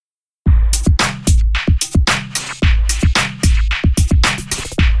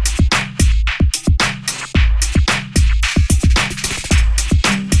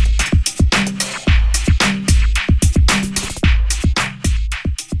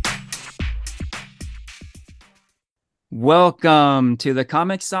Welcome to the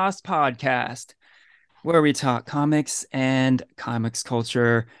Comic Sauce Podcast, where we talk comics and comics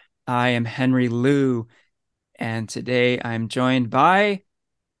culture. I am Henry Liu, and today I'm joined by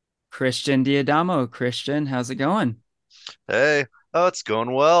Christian Diadamo. Christian, how's it going? Hey, oh, it's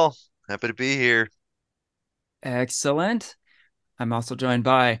going well. Happy to be here. Excellent. I'm also joined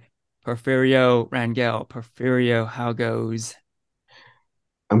by Porfirio Rangel. Porfirio, how goes?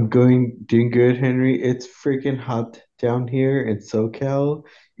 I'm doing good, Henry. It's freaking hot down here in SoCal.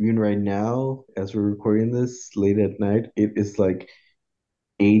 Even right now, as we're recording this late at night, it is like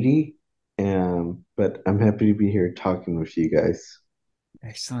 80. But I'm happy to be here talking with you guys.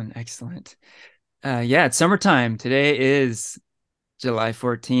 Excellent, excellent. Yeah, it's summertime. Today is July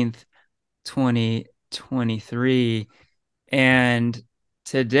 14th, 2023. And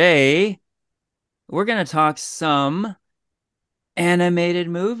today we're going to talk some animated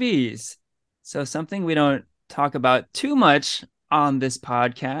movies. So, something we don't talk about too much on this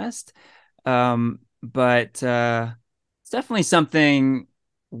podcast, but it's definitely something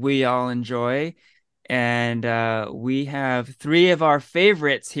we all enjoy. And we have three of our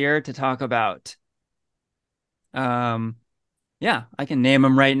favorites here to talk about. Um, yeah, I can name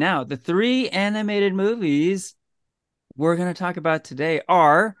them right now. The three animated movies we're going to talk about today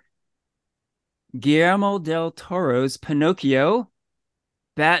are Guillermo del Toro's Pinocchio,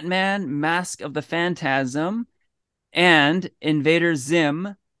 Batman Mask of the Phantasm, and Invader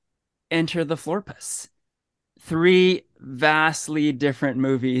Zim Enter the Florpus. Three vastly different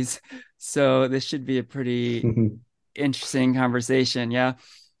movies. So this should be a pretty interesting conversation. Yeah.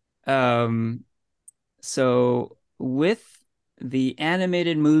 Um, so with the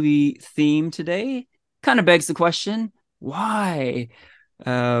animated movie theme today, kind of begs the question, why?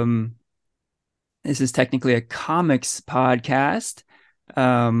 Um, This is technically a comics podcast.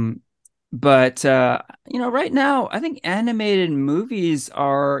 Um, but right now, I think animated movies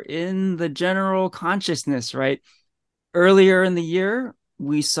are in the general consciousness, right? Earlier in the year,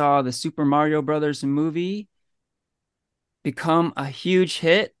 we saw the Super Mario Brothers movie become a huge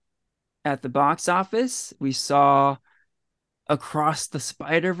hit at the box office. We saw Across the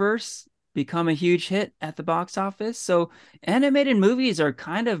Spider-Verse become a huge hit at the box office. So animated movies are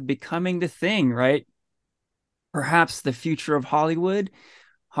kind of becoming the thing, right? Perhaps the future of Hollywood.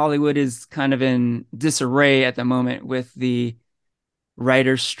 Hollywood is kind of in disarray at the moment with the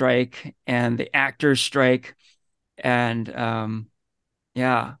writer's strike and the actor's strike. And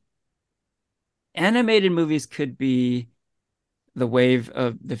yeah, animated movies could be the wave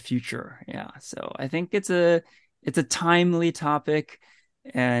of the future. Yeah. So I think it's a timely topic.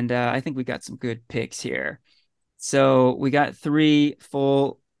 And I think we got some good picks here. So we got three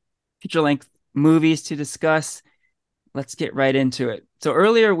full feature length movies to discuss. Let's get right into it. So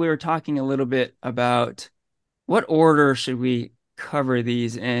earlier we were talking a little bit about what order should we cover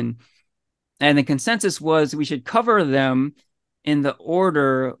these in, and the consensus was we should cover them in the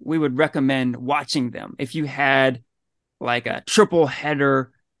order we would recommend watching them. If you had like a triple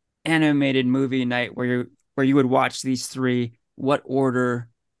header animated movie night where you would watch these three, what order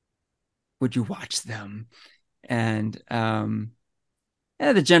would you watch them? And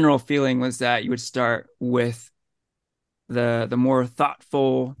yeah, the general feeling was that you would start with the more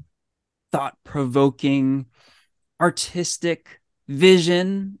thoughtful, thought provoking, artistic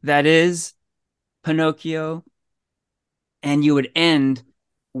vision that is Pinocchio, and you would end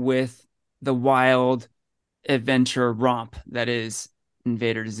with the wild adventure romp that is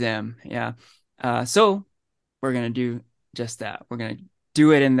Invader Zim. Yeah. So we're gonna do just that. We're gonna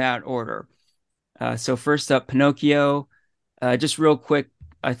do it in that order. So first up, Pinocchio. Just real quick,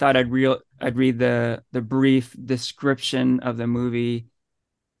 I thought I'd read the brief description of the movie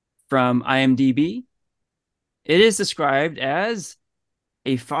from IMDb. It is described as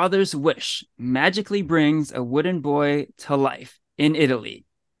a father's wish magically brings a wooden boy to life in Italy,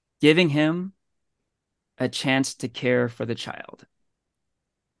 giving him a chance to care for the child.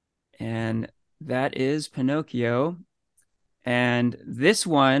 And that is Pinocchio. And this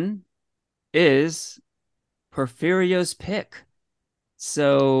one is Porfirio's pick.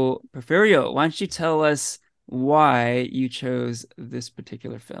 So, Porfirio, why don't you tell us why you chose this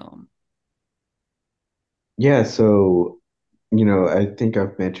particular film? Yeah, so I think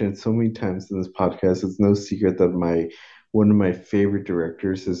I've mentioned so many times in this podcast, it's no secret that my one of my favorite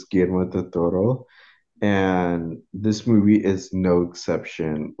directors is Guillermo del Toro. And this movie is no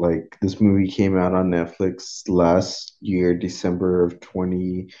exception. Like this movie came out on Netflix last year, December of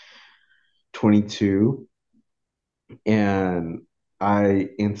 2022, and I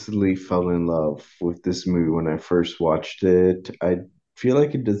instantly fell in love with this movie when I first watched it. I feel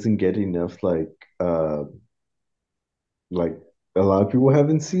like it doesn't get enough uh like a lot of people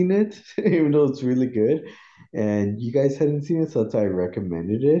haven't seen it, even though it's really good. And you guys hadn't seen it, so that's why I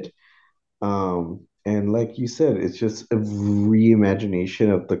recommended it. And like you said, it's just a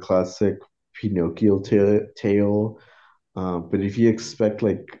reimagination of the classic Pinocchio tale. But if you expect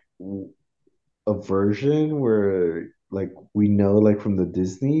like a version where like we know like from the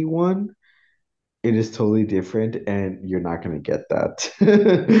Disney one, it is totally different and you're not gonna get that.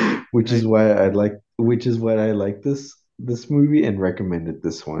 Right. Which is why I like this movie and recommended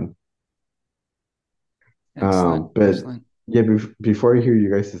this one. Excellent. But Excellent. yeah, before I hear you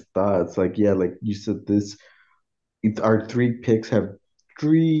guys' thoughts, like yeah, like you said, our three picks have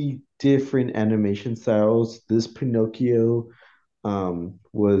three different animation styles. This Pinocchio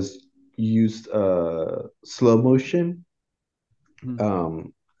was used slow motion, Mhm.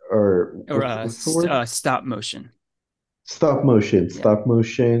 um or Or what's the word? stop motion. Yeah. Stop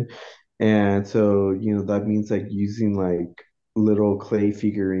motion. And so, that means like using like little clay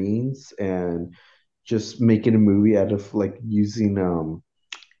figurines and just making a movie out of like using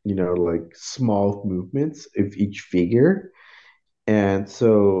like small movements of each figure. And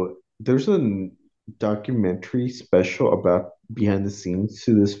so there's a documentary special about behind the scenes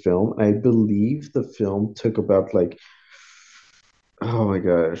to this film. I believe the film took about like, oh my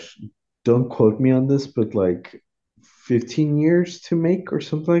gosh, don't quote me on this, but like 15 years to make or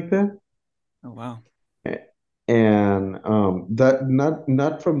something like that. Oh wow. And that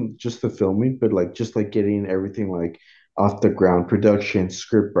not from just the filming, but like just like getting everything like off the ground, production,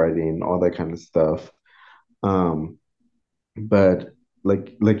 script writing, all that kind of stuff. Um, but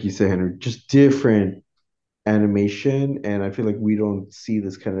like you said, Henry, just different animation, and I feel like we don't see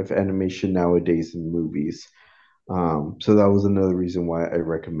this kind of animation nowadays in movies. So that was another reason why I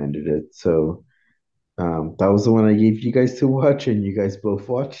recommended it. So that was the one I gave you guys to watch, and you guys both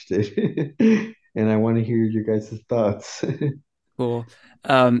watched it. And I want to hear your guys' thoughts. Cool.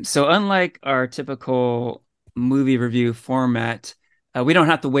 So unlike our typical movie review format, we don't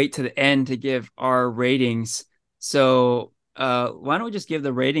have to wait to the end to give our ratings. So why don't we just give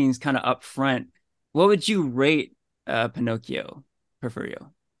the ratings kind of up front? What would you rate Pinocchio,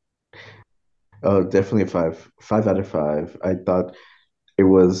 Porfirio? Oh, definitely a five out of five. I thought it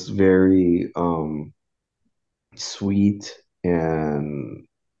was very sweet and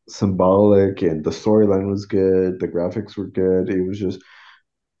symbolic, and the storyline was good, the graphics were good. It was just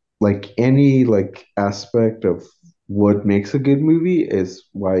like any like aspect of what makes a good movie is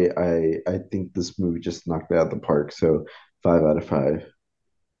why I think this movie just knocked it out of the park. So 5 out of 5.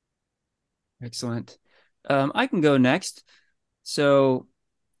 Excellent. I can go next. So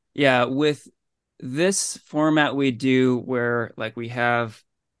yeah, with this format we do where like we have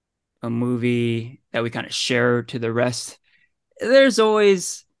a movie that we kind of share to the rest, there's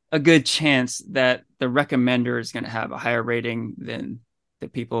always a good chance that the recommender is going to have a higher rating than the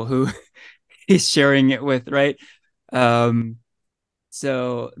people who he's sharing it with, right? Um,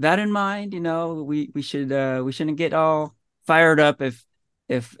 so that in mind, we shouldn't get all fired up if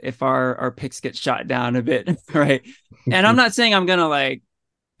our picks get shot down a bit, right? And I'm not saying I'm gonna like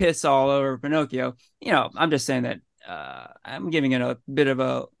piss all over Pinocchio. I'm just saying that I'm giving it a bit of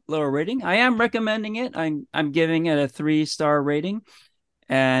a lower rating. I am recommending it. I'm giving it a 3-star rating.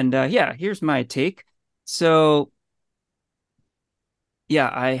 And yeah, here's my take. So yeah,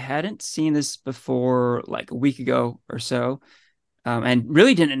 I hadn't seen this before like a week ago or so, and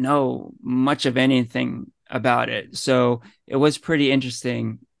really didn't know much of anything about it. So it was pretty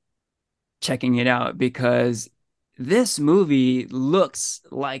interesting checking it out because this movie looks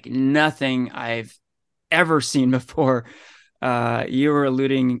like nothing I've ever seen before. You were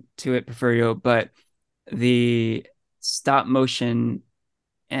alluding to it, Porfirio, but the stop motion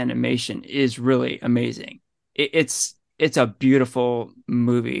animation is really amazing. It's a beautiful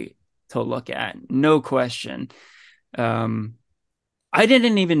movie to look at, no question. Um, I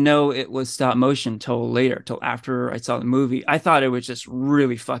didn't even know it was stop motion till later, till after I saw the movie. I thought it was just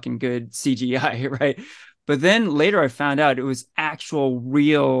really fucking good CGI, right? But then later I found out it was actual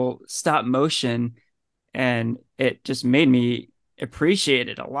real stop motion, and it just made me appreciate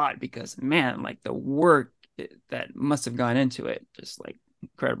it a lot because man, like the work that must have gone into it, just like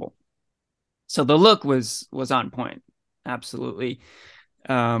incredible. So the look was on point, absolutely.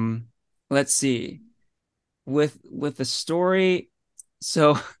 Um, let's see, with the story.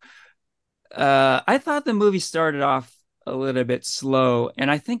 So I thought the movie started off a little bit slow,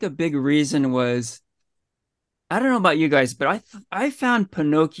 and I think a big reason was I don't know about you guys, but I found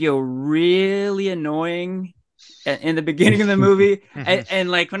Pinocchio really annoying in the beginning of the movie,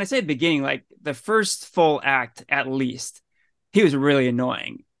 and like when I say beginning, like the first full act at least, he was really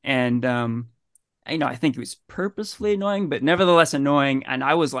annoying, and I think he was purposefully annoying, but nevertheless annoying. And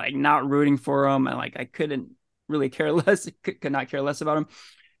I was like not rooting for him, and like I couldn't really care less, could not care less about him.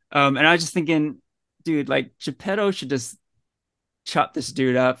 And I was just thinking, dude, like Geppetto should just chop this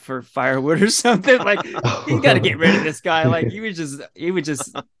dude up for firewood or something. Like you got to get rid of this guy. Like he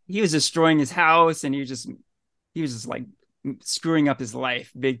was destroying his house, and he was just like screwing up his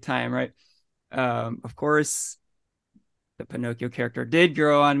life big time, right? Of course, the Pinocchio character did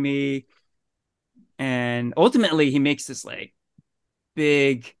grow on me, and ultimately he makes this like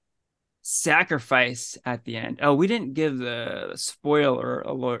big sacrifice at the end. Oh, we didn't give the spoiler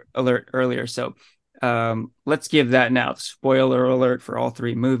alert earlier, so let's give that now. Spoiler alert for all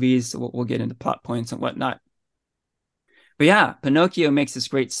three movies. We'll get into plot points and whatnot. But yeah, Pinocchio makes this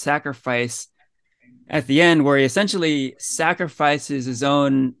great sacrifice at the end where he essentially sacrifices his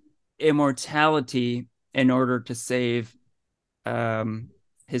own immortality in order to save um,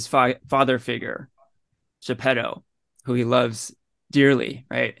 his father figure, Geppetto, who he loves dearly,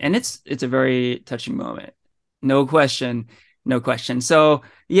 right? And it's a very touching moment, no question, no question. So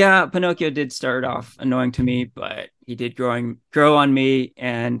yeah, Pinocchio did start off annoying to me, but he did grow on me,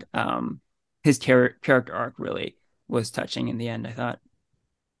 and his character arc really was touching in the end, I thought.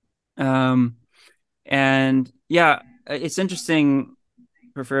 Um, and yeah, it's interesting,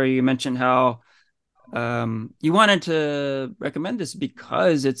 Porfirio, you mentioned how you wanted to recommend this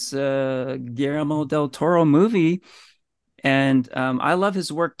because it's a Guillermo del Toro movie, and I love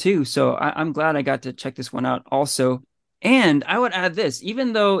his work too. So I'm glad I got to check this one out also. And I would add this,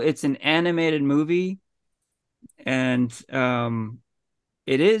 even though it's an animated movie, and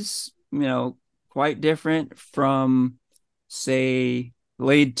it is, quite different from, say,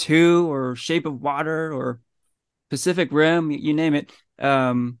 Blade 2 or Shape of Water or Pacific Rim, you name it.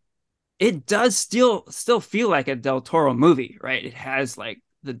 It does still feel like a Del Toro movie, right? It has like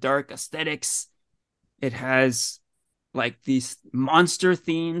the dark aesthetics. It has like these monster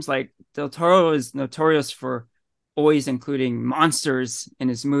themes. Like Del Toro is notorious for always including monsters in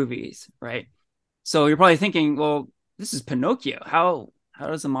his movies, right? So you're probably thinking, well, this is Pinocchio. How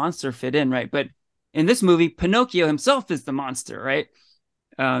does a monster fit in, right? But in this movie, Pinocchio himself is the monster, right?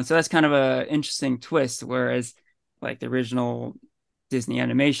 So that's kind of a interesting twist. Whereas, like the original Disney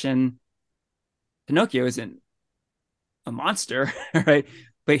animation, Pinocchio isn't a monster, right?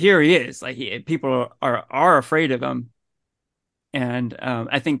 But here he is. Like people are afraid of him, and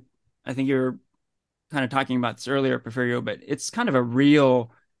I think you're kind of talking about this earlier, Porfirio, but it's kind of a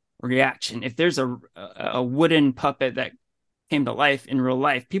real reaction. If there's a wooden puppet that came to life in real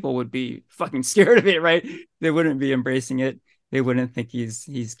life, people would be fucking scared of it, right? They wouldn't be embracing it. They wouldn't think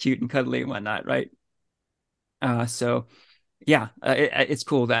he's cute and cuddly and whatnot, right? So yeah, it's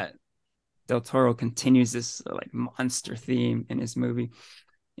cool that Del Toro continues this like monster theme in his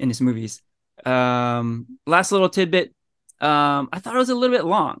movies. Last little tidbit. I thought it was a little bit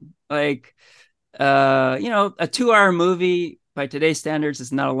long. Like a 2 hour movie by today's standards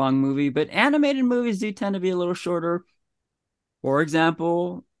is not a long movie, but animated movies do tend to be a little shorter. For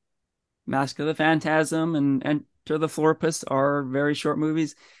example, Mask of the Phantasm and Enter the Florpus are very short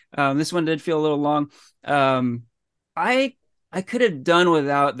movies. This one did feel a little long. Um, I I could have done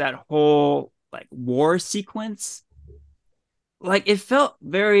without that whole like war sequence. Like it felt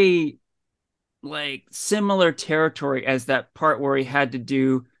very like similar territory as that part where he had to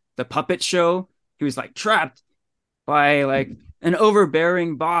do the puppet show. He was like trapped by like an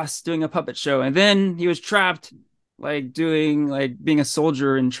overbearing boss doing a puppet show, and then he was trapped like doing like being a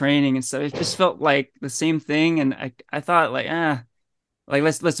soldier in training and stuff. It just felt like the same thing, and I thought like like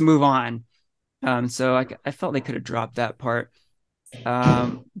let's move on. So I felt they could have dropped that part.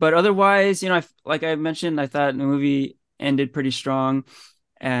 But otherwise, like I mentioned, I thought the movie ended pretty strong,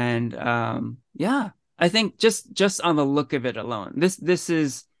 and yeah, I think just on the look of it alone, this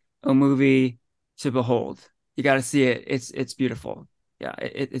is a movie to behold. You got to see it. It's beautiful. Yeah,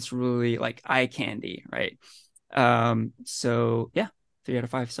 it's really like eye candy, right? So yeah, 3 out of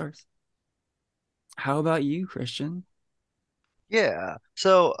 5 stars. How about you, Christian? Yeah.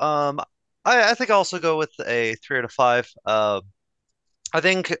 So, I think I'll also go with a 3 out of 5. I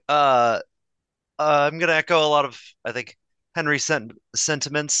think I'm gonna echo a lot of I think Henry's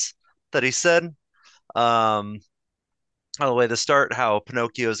sentiments that he said. Um, by the way, the start, how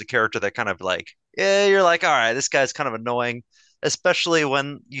Pinocchio is a character that kind of like, yeah, you're like, all right, this guy's kind of annoying, especially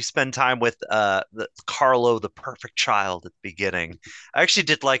when you spend time with Carlo, the perfect child at the beginning. I actually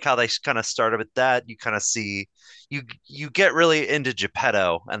did like how they kind of started with that. You kind of see you get really into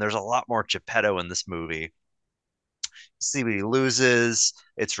Geppetto, and there's a lot more Geppetto in this movie. See what he loses,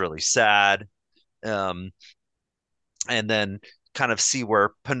 it's really sad. Um, and then kind of see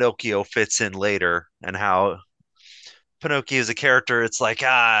where Pinocchio fits in later and how Pinocchio is a character. It's like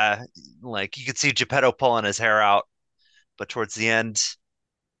you could see Geppetto pulling his hair out, but towards the end,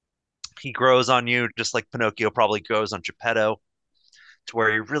 he grows on you just like Pinocchio probably grows on Geppetto, to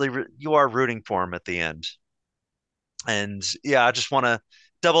where you are rooting for him at the end. And yeah, I just want to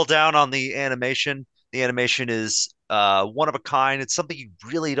double down on the animation. The animation is one of a kind. It's something you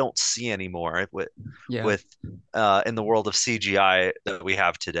really don't see anymore Yeah. with in the world of CGI that we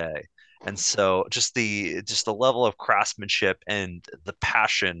have today. And so just the level of craftsmanship and the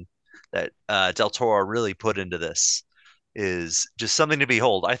passion that Del Toro really put into this is just something to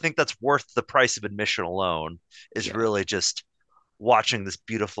behold. I think that's worth the price of admission alone, is Yeah. really just watching this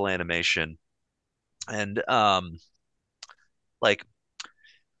beautiful animation. And like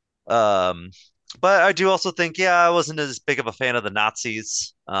Um, but I do also think, yeah, I wasn't as big of a fan of the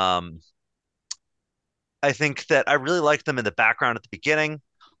Nazis. I think that I really liked them in the background at the beginning,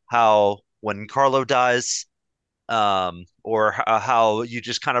 how when Carlo dies, or how you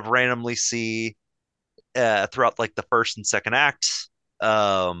just kind of randomly see throughout like the first and second act,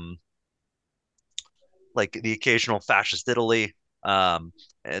 um, like the occasional fascist Italy, and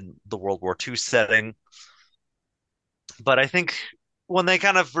the World War II setting. But I think when they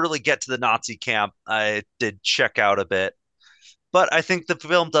kind of really get to the Nazi camp, I did check out a bit. But I think the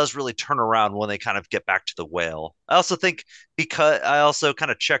film does really turn around when they kind of get back to the whale. I also think because I also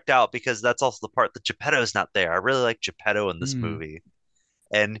kind of checked out because that's also the part that Geppetto's not there. I really like Geppetto in this Mm. movie,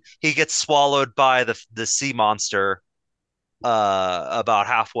 and he gets swallowed by the sea monster about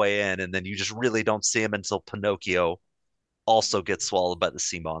halfway in, and then you just really don't see him until Pinocchio also gets swallowed by the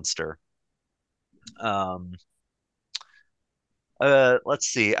sea monster. Um, let's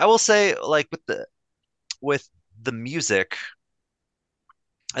see. I will say, like with the music,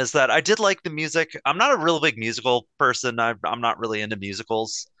 is that I did like the music. I'm not a real big musical person. I'm not really into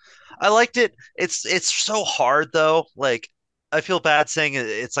musicals. I liked it. It's so hard though. Like I feel bad saying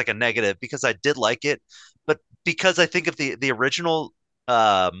it's like a negative because I did like it, but because I think of the original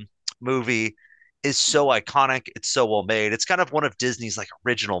um movie is so iconic, it's so well made. It's kind of one of Disney's like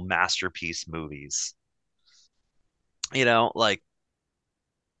original masterpiece movies. Like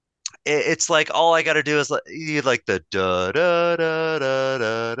it's like all I got to do is like you like the da da da da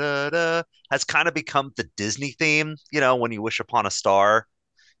da da da has kind of become the Disney theme, when you wish upon a star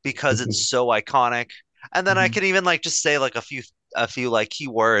because it's so iconic. And then I Mhm. can even like just say like a few like key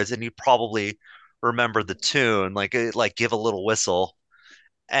words and you probably remember the tune, like give a little whistle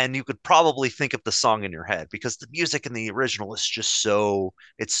and you could probably think of the song in your head because the music in the original is just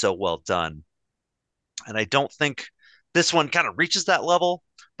it's so well done. And I don't think this one kind of reaches that level,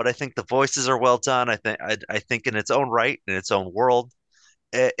 but I think the voices are well done. I think in its own right, in its own world,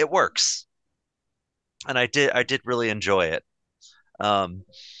 it works, and I did really enjoy it. Um,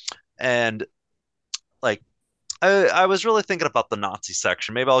 and like I was really thinking about the Nazi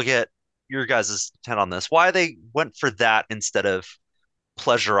section. Maybe I'll get your guys' take on this. Why they went for that instead of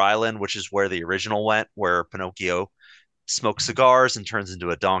Pleasure Island, which is where the original went, where Pinocchio smokes cigars and turns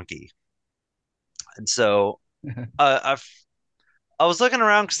into a donkey. And so I was looking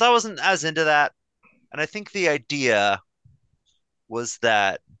around because I wasn't as into that. And I think the idea was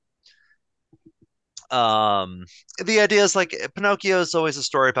that um the idea is like Pinocchio is always a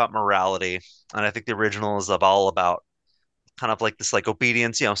story about morality. And I think the original is all about kind of like this like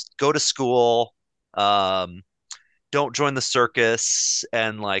obedience, go to school, um, don't join the circus,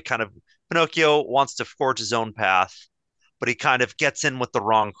 and like kind of Pinocchio wants to forge his own path, but he kind of gets in with the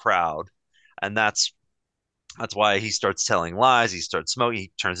wrong crowd. And that's why he starts telling lies, he starts smoking,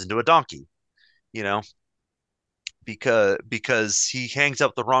 he turns into a donkey, you know. Because he hangs out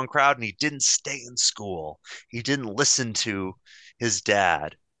with the wrong crowd and he didn't stay in school. He didn't listen to his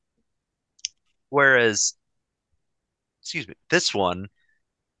dad. Whereas, excuse me, this one,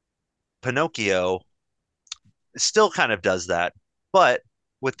 Pinocchio still kind of does that, but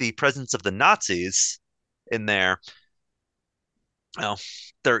with the presence of the Nazis in there, you know,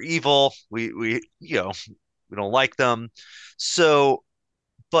 they're evil. We don't like them. So,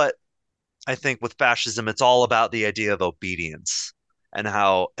 but I think with fascism, it's all about the idea of obedience and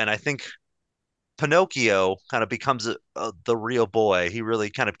I think Pinocchio kind of becomes the real boy. He really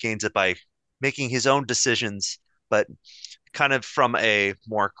kind of gains it by making his own decisions, but kind of from a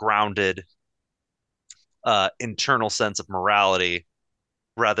more grounded, internal sense of morality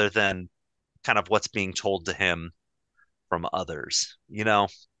rather than kind of what's being told to him from others.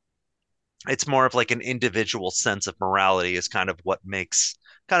 It's more of like an individual sense of morality is kind of what makes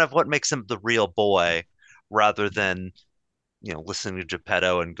him the real boy rather than listening to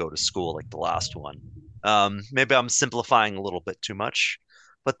Geppetto and go to school like the last one. Maybe I'm simplifying a little bit too much,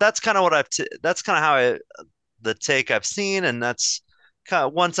 but that's kind of what that's kind of how the take I've seen, and that's kind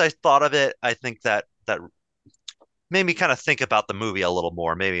of once I thought of it, I think that made me kind of think about the movie a little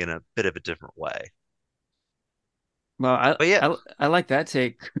more, maybe in a bit of a different way. Well, But yeah, I like that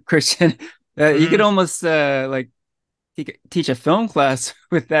take, Christian. You could hmm almost like teach a film class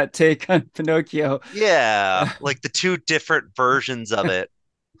with that take on Pinocchio. yeah, Uh, like the two different versions of it.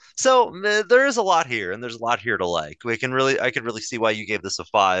 So there is a lot here, and there's a lot here to like. I can really see why you gave this a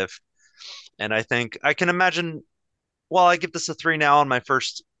five, and I think I can imagine. Well, I give this a three now on my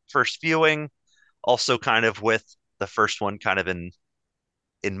first viewing, also kind of with the first one kind of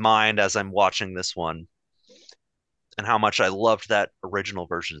in mind as I'm watching this one, and how much I loved that original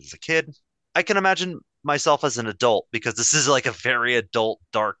version as a kid. I can imagine myself as an adult because this is like a very adult,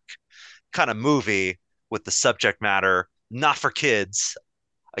 dark kind of movie with the subject matter, not for kids.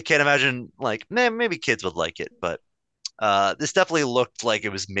 I can't imagine like maybe kids would like it, but this definitely looked like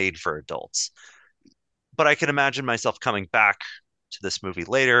it was made for adults. But I can imagine myself coming back to this movie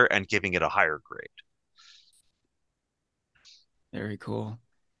later and giving it a higher grade. Very cool.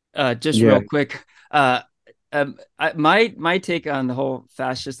 Just Yeah, real quick, my take on the whole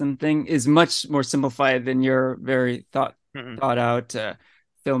fascism thing is much more simplified than your very Mm-mm. thought out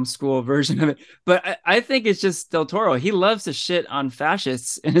film school version of it. But I think it's just Del Toro. He loves to shit on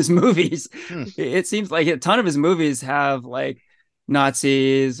fascists in his movies. Hmm. It seems like a ton of his movies have like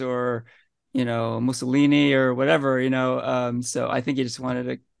Nazis or Mussolini or whatever. So I think he just wanted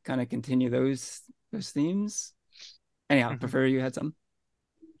to kind of continue those themes. Anyhow, Mhm. prefer you had some.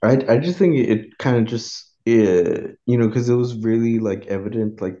 I just think it kind of just because it was really like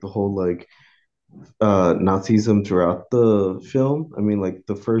evident like the whole like Nazism throughout the film. I mean, like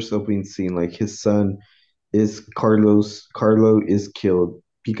the first opening scene, like his son is Carlo is killed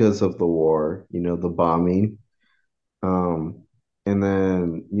because of the war, the bombing. Um, and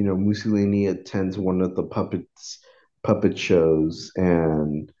then, Mussolini attends one of the puppet shows,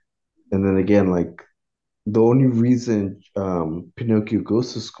 and then again, like the only reason Pinocchio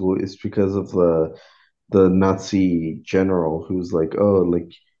goes to school is because of the Nazi general who's like, oh,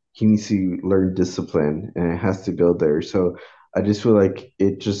 like he needs to learn discipline and has to go there. So I just feel like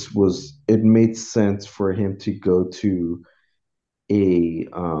it made sense for him to go to a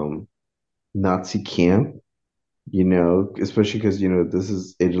Nazi camp, especially because, this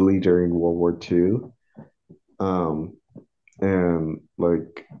is Italy during World War II. Um, and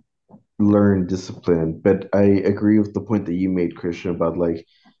like learn discipline. But I agree with the point that you made, Christian, about like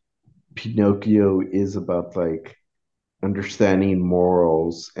Pinocchio is about like understanding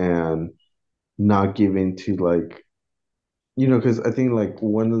morals and not giving to like because I think like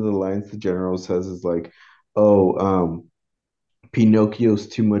one of the lines the general says is like, oh, Pinocchio's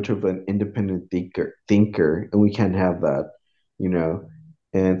too much of an independent thinker, and we can't have that, you know.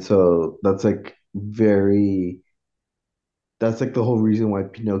 And so that's like the whole reason why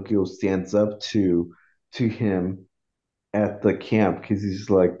Pinocchio stands up to him at the camp because he's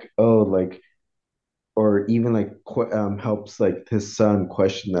like, oh, like, or even like helps like his son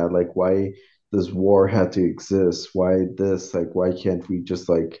question that, like, why does war have to exist? Why this? Like, why can't we just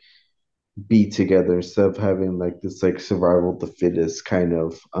like be together instead of having like this like survival of the fittest kind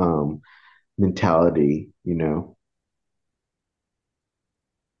of mentality, you know?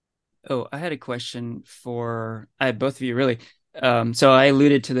 Oh, I had a question for both of you, really. So I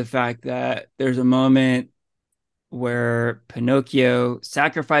alluded to the fact that there's a moment where Pinocchio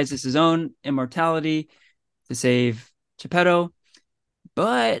sacrifices his own immortality to save Geppetto,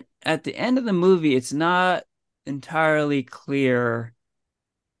 but at the end of the movie, it's not entirely clear,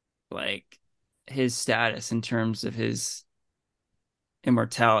 like his status in terms of his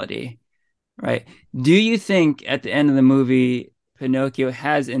immortality, right? Do you think at the end of the movie, Pinocchio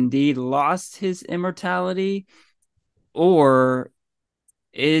has indeed lost his immortality, or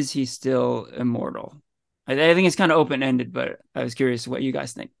is he still immortal? I think it's kind of open ended, but I was curious what you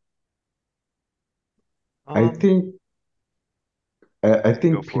guys think. I Um, think I Go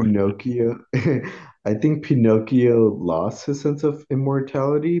think for it. Pinocchio I think Pinocchio lost his sense of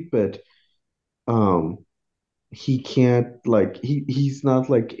immortality, but um he can't like he's not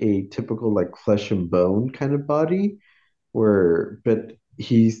like a typical like flesh and bone kind of body but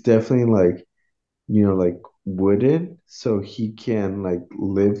he's definitely like like wooden, so he can like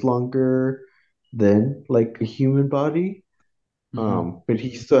live longer than like a human body. Mm-hmm. But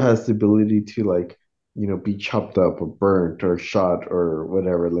he still has the ability to like be chopped up or burnt or shot or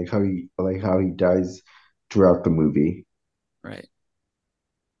whatever, like how he dies throughout the movie. Right.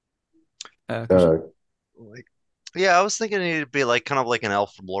 Christian. uh Like, yeah, I was thinking it'd be like kind of like an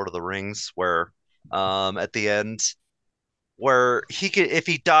elf from Lord of the Rings, where at the end, where he could, if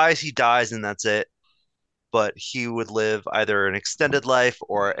he dies, and that's it. But he would live either an extended life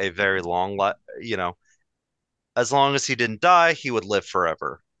or a very long life. As long as he didn't die, he would live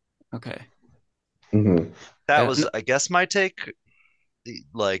forever. Okay. Hmm. That Yeah. was, I guess, my take.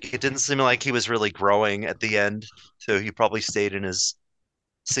 Like, it didn't seem like he was really growing at the end, so he probably stayed in his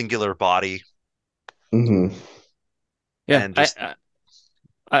singular body Mm. Hmm. Yeah. and just,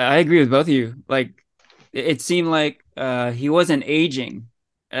 I agree with both of you. Like it seemed like he wasn't aging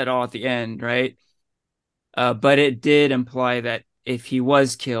at all at the end, right? But it did imply that if he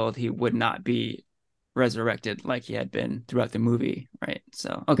was killed, he would not be resurrected like he had been throughout the movie, right?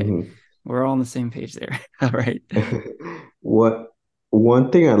 So, okay, Hmm. we're all on the same page there. All right. What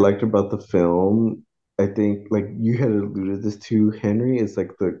one thing I liked about the film, I think like you had alluded this to, Henry, is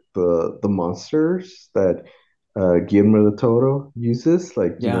like the monsters that Guillermo del Toro uses.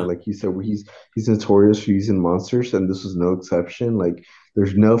 Like, Yeah. like you said, where he's notorious for using monsters, and this was no exception. Like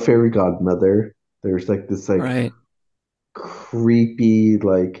there's no fairy godmother. There's like this like Right. creepy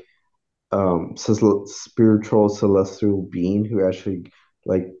like spiritual celestial being who actually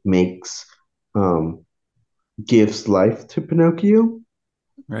like makes um gives life to Pinocchio. And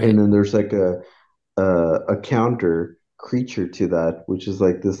Right. then there's like a counter creature to that, which is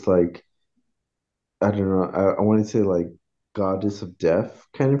like this like I don't know, I want to say like goddess of death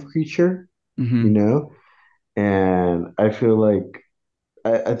kind of creature, you Hmm. know? And I feel like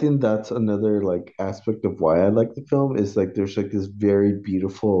I think that's another like aspect of why I like the film is like there's like this very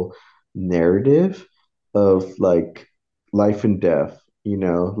beautiful narrative of like life and death,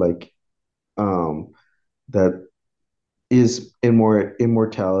 like um that is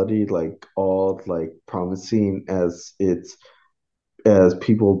immortality like all like promising as it's as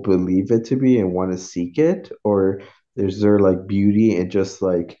people believe it to be and want to seek it, or is there like beauty in just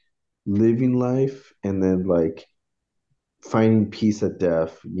like living life and then like finding peace at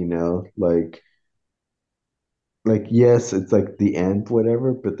death, like yes, it's like the end,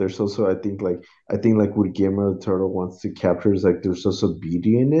 whatever, but there's also I think like what Guillermo del Toro wants to capture is like there's also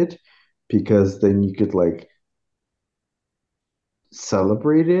beauty in it because then you could like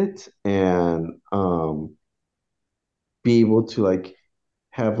celebrate it and be able to like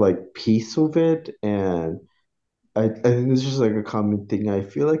have like peace with it. And I think this is just like a common thing I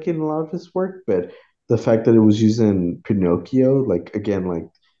feel like in a lot of his work, but the fact that it was using Pinocchio, like again, like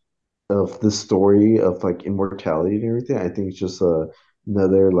of the story of like immortality and everything, I think it's just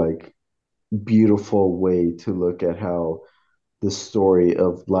another like beautiful way to look at how the story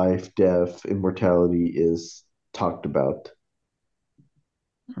of life, death, immortality is talked about.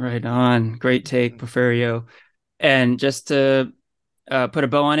 Right on. Great take, Porfirio. And just to put a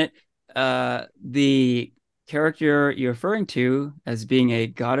bow on it, the character you're referring to as being a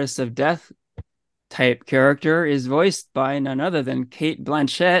goddess of death type character is voiced by none other than Kate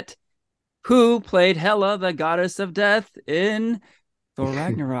Blanchett, who played Hela, the goddess of death, in Thor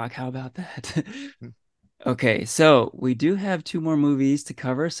Ragnarok. How about that? Okay, so we do have two more movies to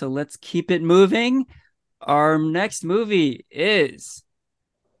cover, so let's keep it moving. Our next movie is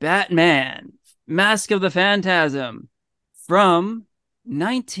Batman, Mask of the Phantasm from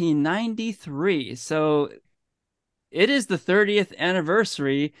 1993. So it is the 30th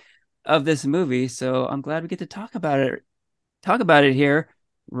anniversary of this movie. So I'm glad we get to talk about it here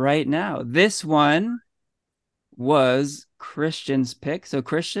right now. This one was Christian's pick. So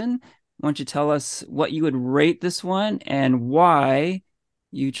Christian, why don't you tell us what you would rate this one and why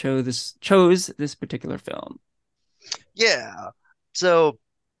you chose this particular film? yeah. So,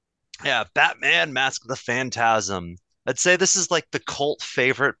 yeah, Batman, Mask of the Phantasm. I'd say this is like the cult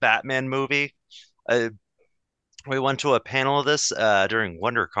favorite Batman movie. Uh, we went to a panel of this during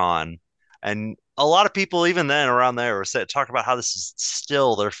WonderCon, and a lot of people, even then around there, were talking about how this is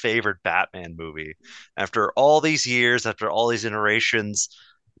still their favorite Batman movie after all these years, after all these iterations.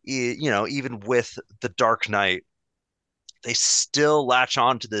 Even with The Dark Knight, they still latch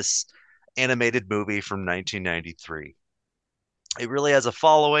on to this animated movie from 1993. It really has a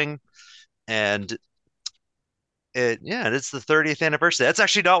following, and it's the 30th anniversary. That's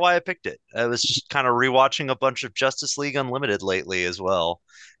actually not why I picked it. I was just kind of rewatching a bunch of Justice League Unlimited lately as well,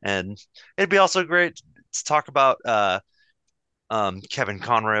 and it'd be also great to talk about Kevin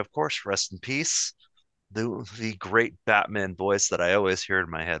Conroy, of course, rest in peace, the great Batman voice that I always hear in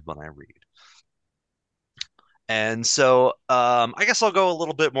my head when I read. And so I guess I'll go a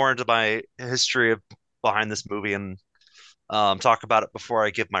little bit more into my history of behind this movie and talk about it before I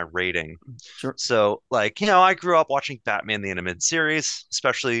give my rating. Sure. So, like, I grew up watching Batman the Animated Series,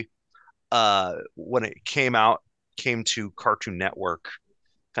 especially when it came to Cartoon Network.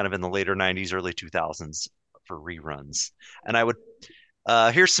 kind of in the later 90s, early 2000s for reruns. And I would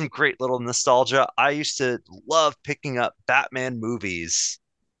here's some great little nostalgia. I used to love picking up Batman movies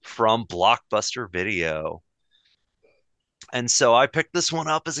from Blockbuster Video. And so I picked this one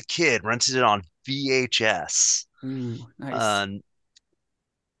up as a kid, rented it on VHS, Ooh, nice. and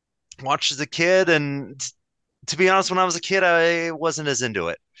watched as a kid. And to be honest, when I was a kid, I wasn't as into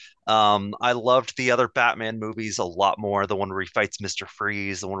it. I loved the other Batman movies a lot more. The one where he fights Mr.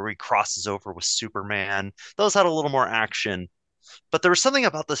 Freeze, the one where he crosses over with Superman. Those had a little more action. But there was something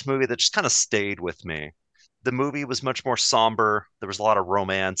about this movie that just kind of stayed with me. The movie was much more somber. There was a lot of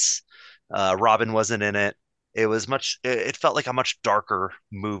romance. Robin wasn't in it. It felt like a much darker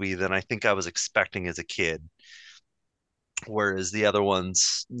movie than I think I was expecting as a kid. Whereas the other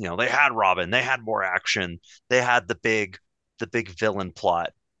ones, they had Robin, they had more action, they had the big villain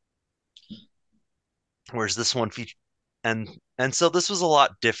plot. Whereas this one featured, and and so this was a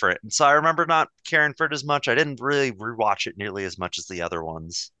lot different. And so I remember not caring for it as much. I didn't really rewatch it nearly as much as the other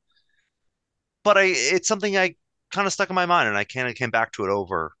ones. But it's something I kind of stuck in my mind, and I kind of came back to it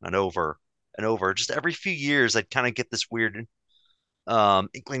over and over and over. Just every few years, I'd kind of get this weird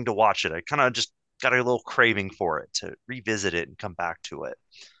inkling to watch it. I kind of just got a little craving for it to revisit it and come back to it.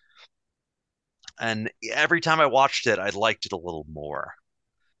 And every time I watched it, I liked it a little more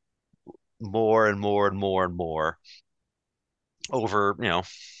and more and more and more over,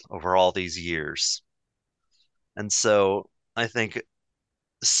 over all these years. And so I think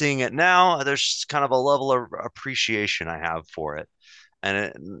seeing it now, there's just kind of a level of appreciation I have for it.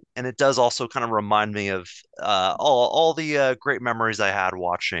 And it does also kind of remind me of all the great memories I had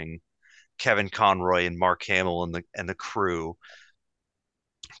watching Kevin Conroy and Mark Hamill and the crew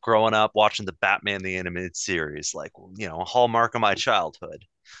growing up watching the Batman the animated series, like a hallmark of my childhood.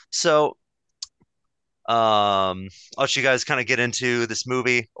 So I'll let you guys kind of get into this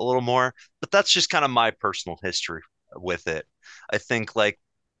movie a little more, but that's just kind of my personal history with it. I think like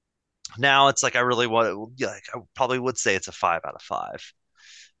now it's like I really want, yeah, like I probably would say it's a 5 out of 5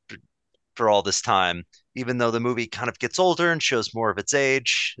 for all this time. Even though the movie kind of gets older and shows more of its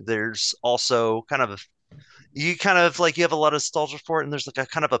age, there's also you have a lot of nostalgia for it, and there's like a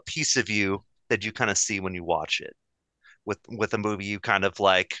kind of a piece of you that you kind of see when you watch it with a movie you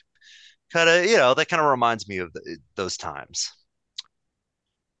that kind of reminds me of those times.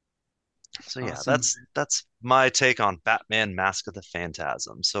 So yeah, Awesome. that's my take on Batman Mask of the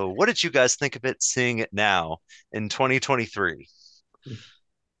Phantasm. So what did you guys think of it seeing it now in 2023?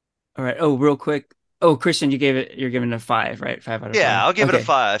 All right. Oh, real quick. Oh, Christian, you're giving it a five, right? Five out of Yeah, five. I'll give it a Okay,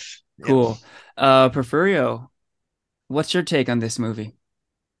 5. Yep. cool. Porfirio, what's your take on this movie?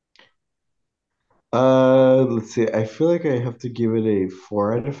 Let's see. I feel like I have to give it a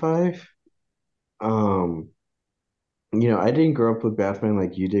 4 out of 5. Um, I didn't grow up with Batman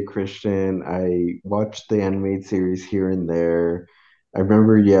like you did, Christian. I watched the animated series here and there. I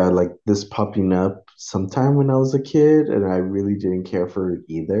remember, yeah, like this popping up sometime when I was a kid, and I really didn't care for it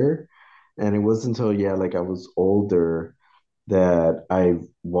either. And it wasn't until, yeah, like I was older that I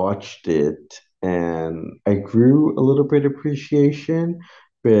watched it and I grew a little bit appreciation,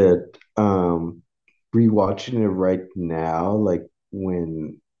 but rewatching it right now, like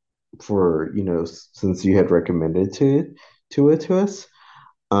when for since you had recommended it to us,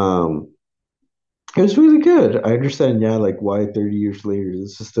 um it was really good. I understand, yeah, like why 30 years later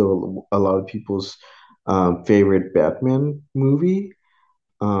this is still a lot of people's favorite Batman movie.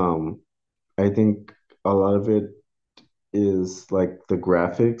 I think a lot of it is like the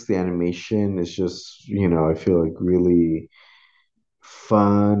graphics, the animation is just, I feel like really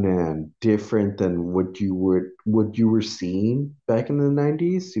fun and different than what you were seeing back in the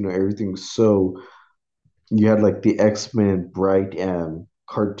 90s. Everything's so you had like the X-Men bright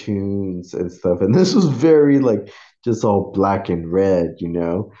cartoons and stuff, and this was very like just all black and red.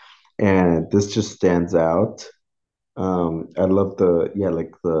 And this just stands out. I love the yeah,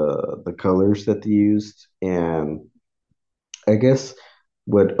 like the colors that they used, and I guess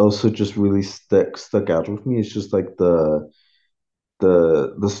what also just really stuck out with me is just like the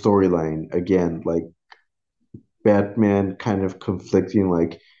storyline again, like Batman kind of conflicting,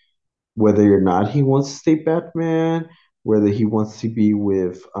 like whether or not he wants to stay Batman, whether he wants to be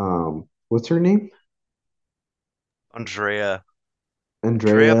with what's her name? Andrea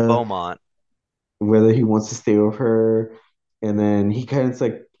Andrea Andrea, Beaumont. whether he wants to stay with her, and then he kind of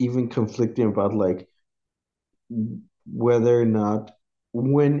like even conflicting about like whether or not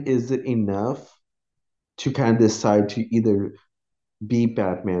when is it enough to kind of decide to either be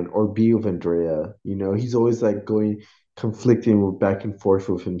Batman or be with Andrea. He's always like going conflicting with back and forth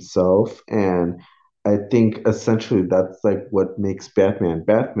with himself. And I think essentially that's like what makes Batman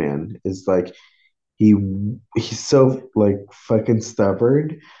Batman is like he he's so like fucking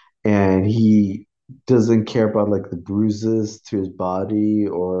stubborn and he doesn't care about like the bruises to his body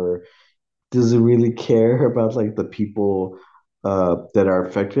or doesn't really care about like the people that are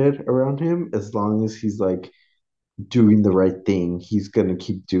affected around him as long as he's like doing the right thing he's gonna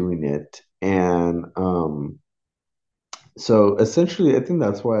keep doing it and so essentially I think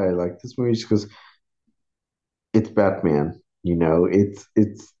that's why I like this movie just because it's Batman. You know, it's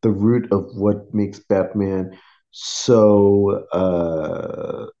the root of what makes Batman so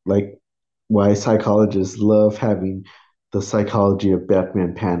like why psychologists love having the psychology of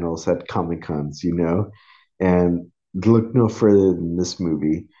Batman panels at Comic Cons, you know? And look no further than this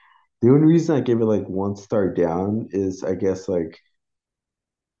movie. The only reason I give it like 1 star down is I guess like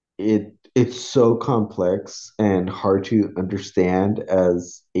it's so complex and hard to understand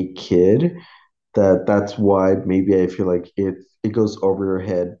as a kid that's why maybe I feel like it goes over your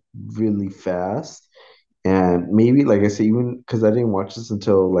head really fast. And maybe like I say, even because I didn't watch this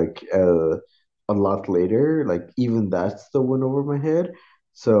until like a lot later, like even that still went over my head.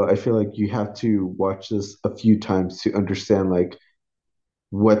 So I feel like you have to watch this a few times to understand like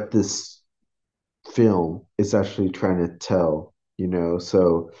what this film is actually trying to tell, you know?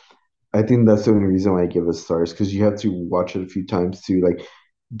 So I think that's the only reason why I give it stars because you have to watch it a few times to like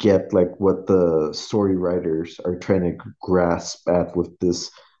get like what the story writers are trying to grasp at with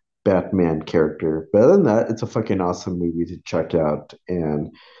this Batman character. But other than that, it's a fucking awesome movie to check out.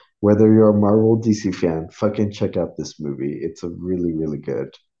 And whether you're a Marvel DC fan, fucking check out this movie. It's a really, really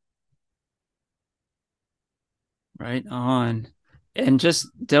good. Right on. And just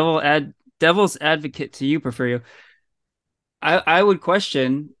devil's advocate to you, Porfirio. I would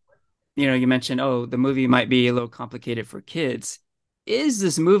question, you mentioned, oh, the movie might be a little complicated for kids. Is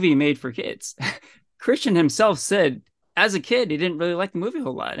this movie made for kids? Christian himself said as a kid he didn't really like the movie a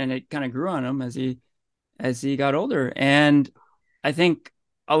whole lot, and it kind of grew on him as he got older. And I think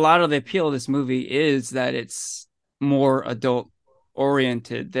a lot of the appeal of this movie is that it's more adult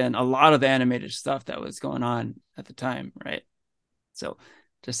oriented than a lot of the animated stuff that was going on at the time, right? So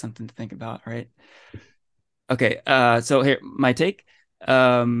just something to think about, right? Okay, so here my take.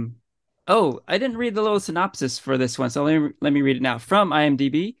 Um, oh, I didn't read the little synopsis for this one, so let me read it now. From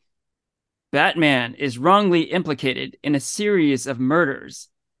IMDb, Batman is wrongly implicated in a series of murders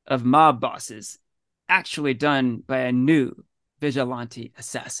of mob bosses, actually done by a new vigilante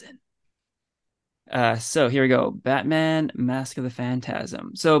assassin. So here we go. Batman: Mask of the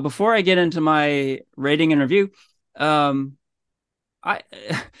Phantasm. So before I get into my rating and review, um, I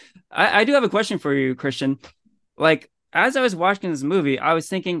I do have a question for you, Christian. Like as I was watching this movie, I was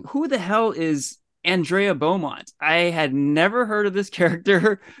thinking, who the hell is Andrea Beaumont? I had never heard of this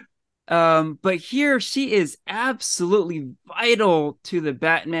character. But here she is absolutely vital to the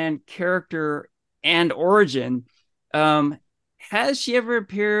Batman character and origin. Um, has she ever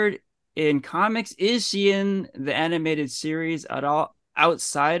appeared in comics? Is she in the animated series at all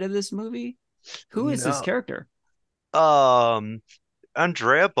outside of this movie? Who is this No. character? Um,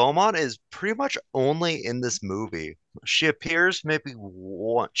 Andrea Beaumont is pretty much only in this movie. She appears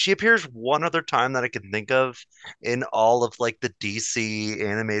one other time that I can think of in all of like the DC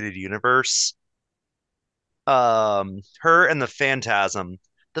animated universe. Her and the Phantasm.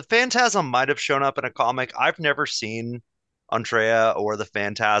 The Phantasm might have shown up in a comic. I've never seen Andrea or the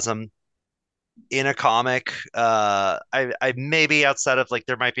Phantasm in a comic. I maybe outside of like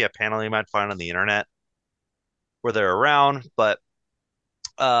there might be a panel you might find on the internet where they're around, but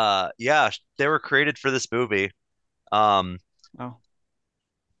yeah, they were created for this movie. Um, Oh,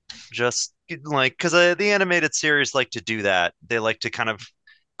 just like because the animated series like to do that. They like to kind of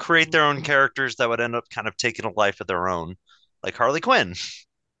create their own characters that would end up kind of taking a life of their own, like Harley Quinn.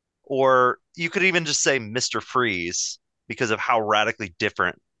 Or you could even just say Mr. Freeze because of how radically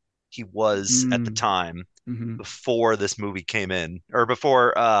different he was at the mm, time mm-hmm. before this movie came in, or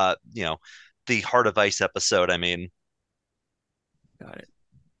before the Heart of Ice episode, I mean. Got it.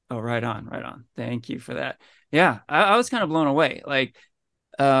 Oh, right on, right on. Thank you for that. Yeah, I was kind of blown away. Like,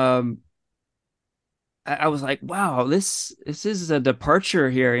 um, I was like, wow, this is a departure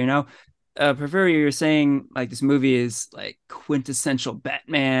here, Porfirio, you're saying like this movie is like quintessential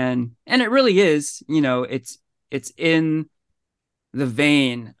Batman, and it really is. It's in the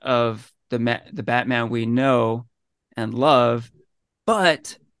vein of the Batman we know and love,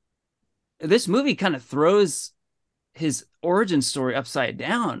 but this movie kind of throws his origin story upside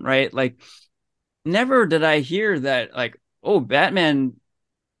down, right? Like, never did I hear that, like, oh, Batman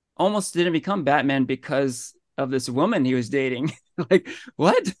almost didn't become Batman because of this woman he was dating. Like,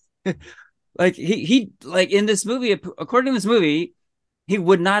 what? Like he like in this movie, according to this movie, he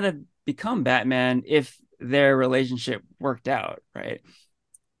would not have become Batman if their relationship worked out, right?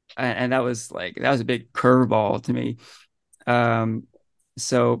 And that was a big curveball to me. Um,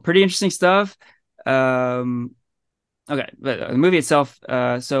 so pretty interesting stuff. Um, okay, but the movie itself.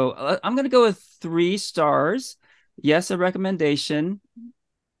 I'm gonna go with 3 stars. Yes, a recommendation.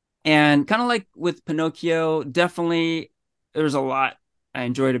 And kind of like with Pinocchio, definitely there's a lot I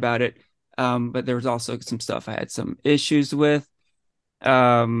enjoyed about it. But there was also some stuff I had some issues with.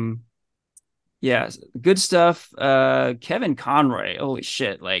 Um, yeah, good stuff. Kevin Conroy, holy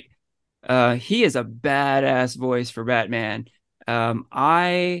shit, like he is a badass voice for Batman.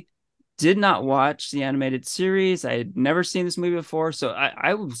 I did not watch the animated series. I had never seen this movie before, so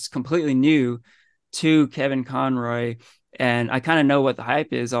I was completely new to Kevin Conroy, and I kind of know what the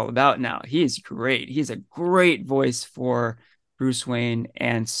hype is all about now. He is great. He's a great voice for Bruce Wayne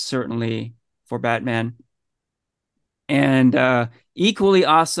and certainly for Batman. And equally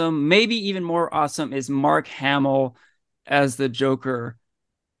awesome, maybe even more awesome, is Mark Hamill as the Joker.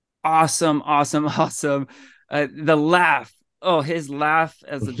 Awesome, awesome, awesome. The laugh. Oh, his laugh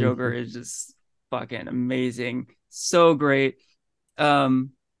as the Joker is just fucking amazing. So great.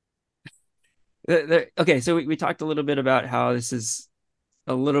 Um, okay, so we talked a little bit about how this is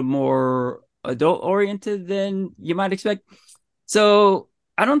a little more adult oriented than you might expect. So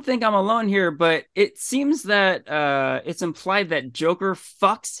I don't think I'm alone here, but it seems that it's implied that Joker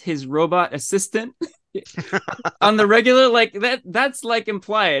fucks his robot assistant on the regular. Like that's like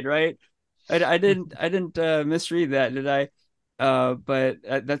implied, right? I didn't misread that, did I? But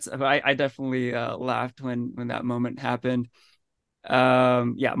that's I definitely laughed when that moment happened.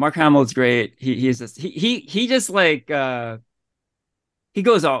 Yeah, Mark Hamill's great. He's just he just like he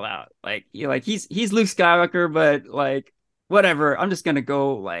goes all out. He's Luke Skywalker, but like whatever. I'm just gonna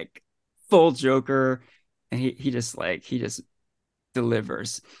go like full Joker, and he just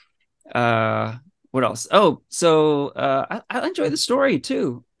delivers. Uh, what else? Oh, so I enjoy the story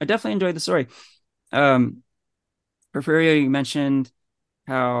too. I definitely enjoyed the story. Um, Porfirio, you mentioned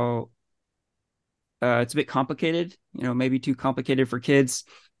how it's a bit complicated. Maybe too complicated for kids.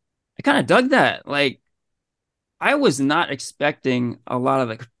 I kind of dug that. Like I was not expecting a lot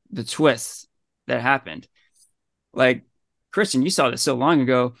of the twists that happened. Like Christian, you saw this so long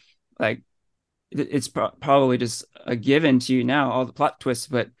ago. Like it's probably just a given to you now, all the plot twists.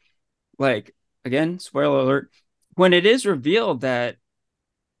 But like again, spoiler alert, when it is revealed that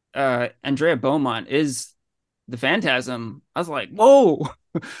Andrea Beaumont is the Phantasm, I was like, whoa,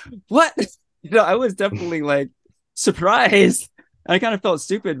 what? I was definitely like surprised. I kind of felt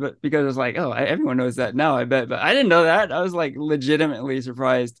stupid, but because I was like, oh, everyone knows that now, I bet, but I didn't know that. I was like legitimately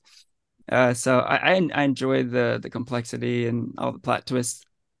surprised. So I enjoyed the complexity and all the plot twists.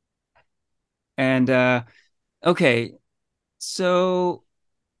 And okay, so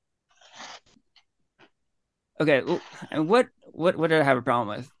okay, and what did I have a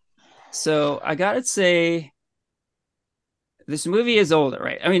problem with? So I gotta say, this movie is older,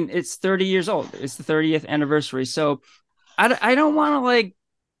 right? I mean, it's 30 years old. It's the 30th anniversary. So I don't want to like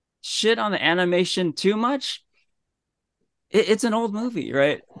shit on the animation too much. It's an old movie,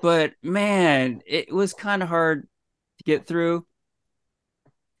 right? But man, it was kind of hard to get through.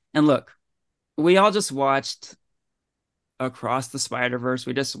 And look, we all just watched Across the Spider-Verse.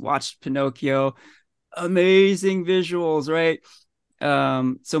 We just watched Pinocchio. Amazing visuals, right?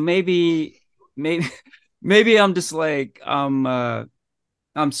 So maybe maybe I'm just like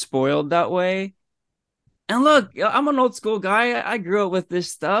I'm spoiled that way. And look, I'm an old school guy. I grew up with this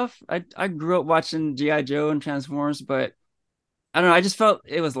stuff. I grew up watching GI Joe and Transformers, but I don't know. I just felt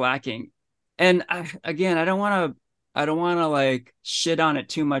it was lacking. And again, I don't want to like shit on it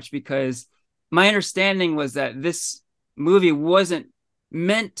too much because my understanding was that this movie wasn't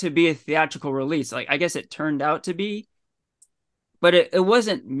meant to be a theatrical release. Like I guess it turned out to be, but it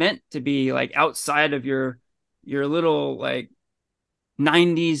wasn't meant to be like outside of your little like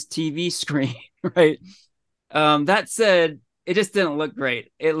 90s TV screen, right? That said, it just didn't look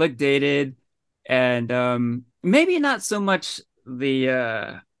great. It looked dated, and maybe not so much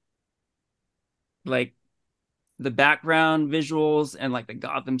the like the background visuals and like the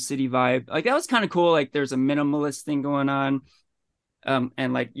Gotham City vibe. Like that was kind of cool. Like there's a minimalist thing going on,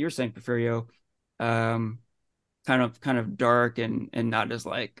 and like you're saying, Porfirio, um, kind of dark and not as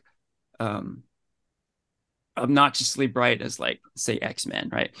like um obnoxiously bright as like say X-Men,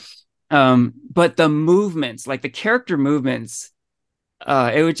 right? But the movements, like the character movements,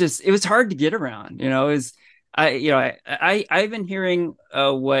 it was hard to get around. It was I've been hearing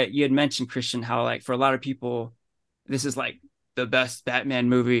what you had mentioned, Christian, how like for a lot of people this is like the best Batman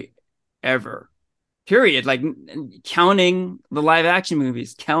movie ever. Period. Like counting the live action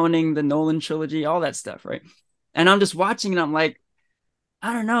movies, counting the Nolan trilogy, all that stuff, right? And I'm just watching and I'm like,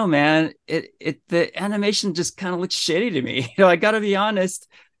 I don't know, man. The animation just kind of looks shitty to me. I gotta be honest.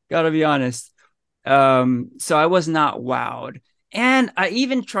 Gotta be honest. So I was not wowed. And I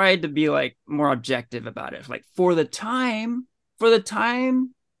even tried to be like more objective about it. Like for the time,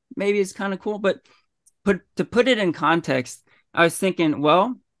 maybe it's kind of cool, but put it in context, I was thinking,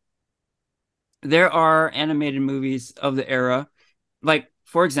 well, there are animated movies of the era, like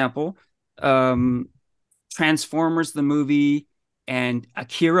for example, um, Transformers the movie and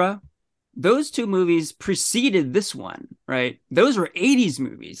Akira. Those two movies preceded this one, right? Those were 80s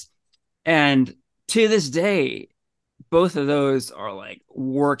movies. And to this day, both of those are like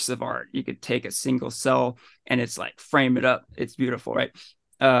works of art. You could take a single cell and it's like frame it up. It's beautiful, right?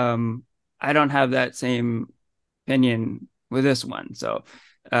 Um, I don't have that same opinion with this one. So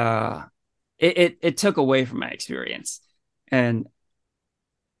uh it took away from my experience. And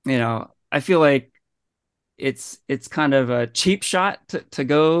I feel like it's kind of a cheap shot to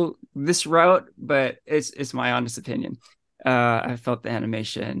go this route, but it's my honest opinion. I felt the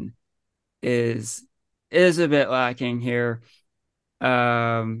animation is is a bit lacking here.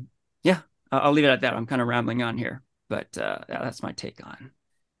 Yeah, I'll leave it at that. I'm kind of rambling on here, but that's my take on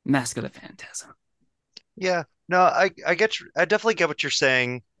Mask of the Phantasm. Yeah. No, I definitely get what you're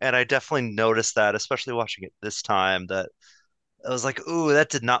saying, and I definitely noticed that, especially watching it this time, that I was like, ooh, that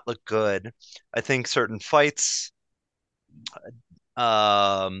did not look good. I think certain fights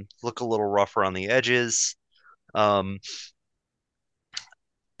look a little rough around the edges. Um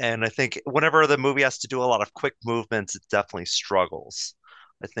and I think whenever the movie has to do a lot of quick movements, it definitely struggles.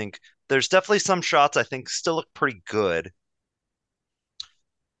 I think there's definitely some shots I think still look pretty good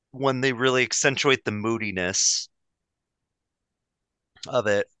when they really accentuate the moodiness of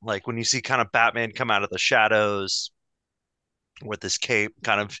it. Like when you see kind of Batman come out of the shadows with his cape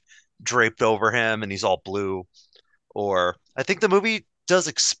kind of draped over him and he's all blue. Or I think the movie does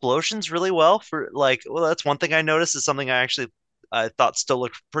explosions really well for like, well, that's one thing I noticed is something I thought still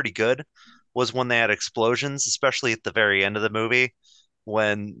looked pretty good was when they had explosions, especially at the very end of the movie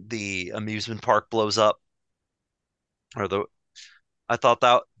when the amusement park blows up or the I thought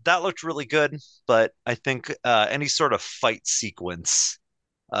that looked really good, but I think any sort of fight sequence,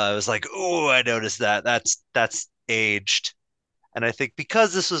 I was like, oh, I noticed that. That's aged. And I think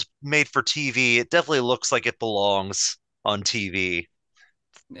because this was made for TV, it definitely looks like it belongs on TV.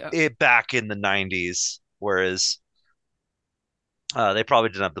 Yeah, It back in the 90s, whereas they probably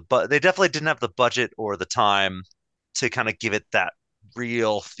didn't have they definitely didn't have the budget or the time to kind of give it that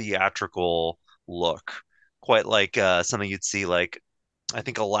real theatrical look. Quite like something you'd see like I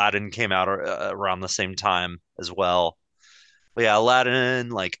think Aladdin came out around the same time as well. But yeah, Aladdin,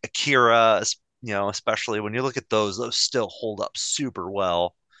 like Akira, especially when you look at those still hold up super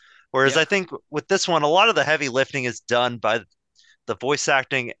well. Whereas yeah, I think with this one, a lot of the heavy lifting is done by the voice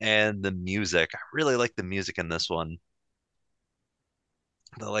acting and the music. I really like the music in this one.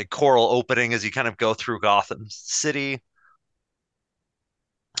 The like choral opening as you kind of go through Gotham City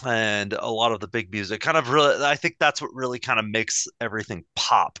and a lot of the big music kind of really, I think that's what really kind of makes everything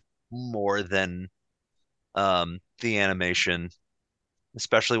pop more than the animation,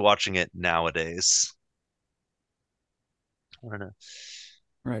 especially watching it nowadays. I don't know.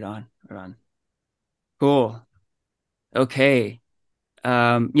 right on, right on. Cool. Okay.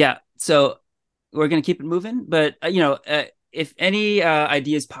 Yeah. So we're gonna keep it moving, but if any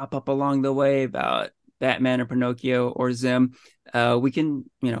ideas pop up along the way about Batman or Pinocchio or Zim, we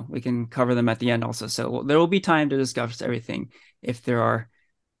can cover them at the end also. So there will be time to discuss everything if there are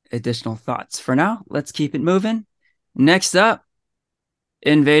additional thoughts. For now, let's keep it moving. Next up,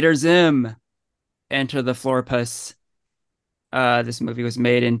 Invader Zim, Enter the Florpus. This movie was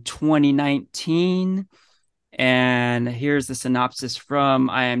made in 2019. And here's the synopsis from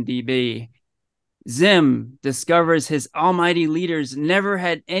IMDb. Zim discovers his almighty leaders never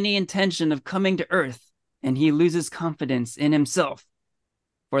had any intention of coming to Earth, and he loses confidence in himself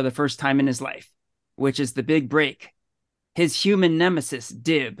for the first time in his life, which is the big break his human nemesis,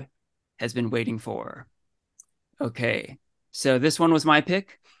 Dib, has been waiting for. Okay, so this one was my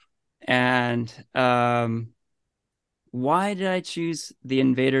pick. And why did I choose the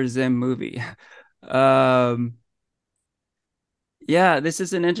Invader Zim movie? um, yeah, this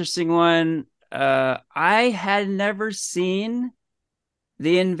is an interesting one. I had never seen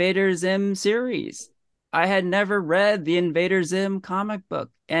the Invader Zim series. I had never read the Invader Zim comic book,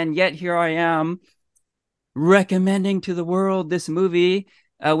 and yet here I am recommending to the world this movie,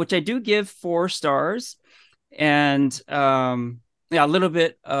 which I do give 4 stars. And yeah, a little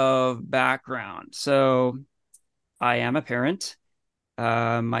bit of background. So I am a parent.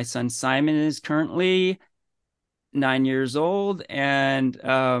 My son Simon is currently 9 years old, and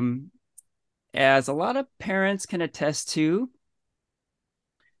as a lot of parents can attest to,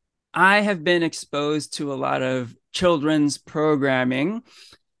 I have been exposed to a lot of children's programming,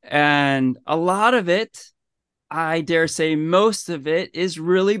 and a lot of it, I dare say, most of it is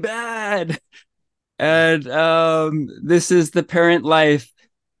really bad. And this is the parent life.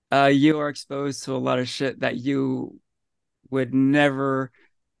 You are exposed to a lot of shit that you would never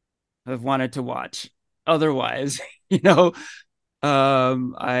have wanted to watch otherwise. you know,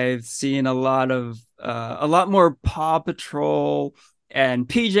 I've seen a lot more Paw Patrol and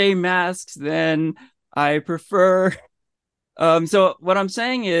PJ Masks than I prefer. So what I'm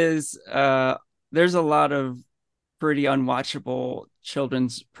saying is, there's a lot of pretty unwatchable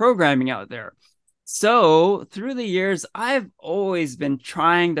children's programming out there. So through the years, I've always been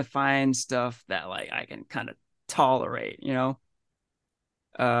trying to find stuff that like I can kind of tolerate.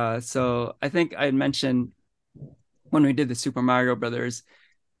 So I think I mentioned when we did the Super Mario Brothers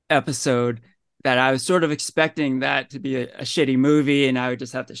episode that I was sort of expecting that to be a shitty movie, and I would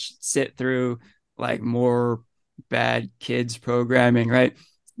just have to sit through like more bad kids programming, right?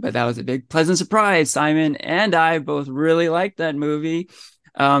 But that was a big pleasant surprise. Simon and I both really liked that movie.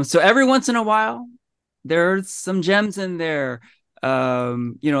 So every once in a while, there's some gems in there.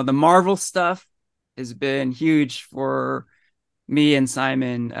 The Marvel stuff has been huge for me and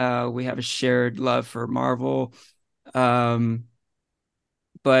Simon. We have a shared love for Marvel. Um,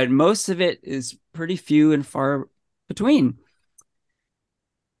 but most of it is pretty few and far between.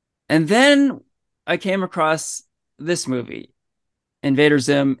 And then I came across this movie, Invader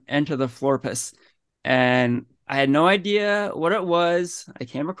Zim Enter the Florpus. And I had no idea what it was. I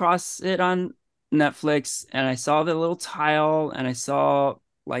came across it on Netflix and I saw the little tile and I saw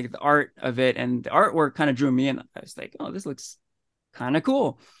like the art of it, and the artwork kind of drew me in. I was like, oh, this looks kind of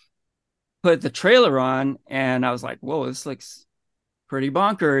cool. Put the trailer on and I was like, whoa, this looks pretty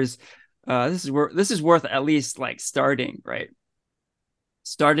bonkers. This is worth at least like starting, right?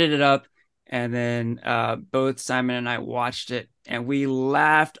 Started it up, and then both Simon and I watched it, and we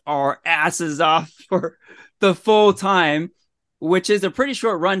laughed our asses off for the full time, which is a pretty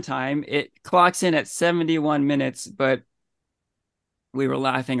short runtime. It clocks in at 71 minutes, but we were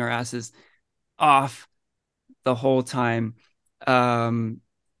laughing our asses off the whole time. Um,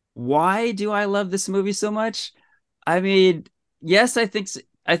 why do I love this movie so much? I mean, yes, I think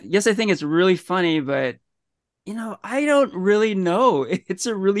it's really funny, but I don't really know. It's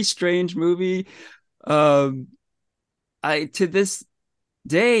a really strange movie. Um, I to this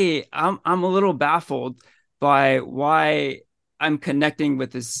day, I'm a little baffled by why I'm connecting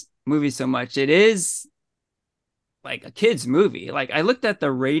with this movie so much. It is like a kid's movie. Like I looked at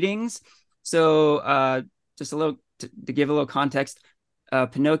the ratings, so just a little to give a little context.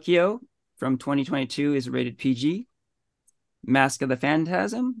 Pinocchio from 2022 is rated PG. Mask of the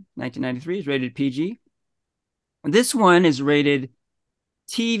Phantasm, 1993, is rated PG. This one is rated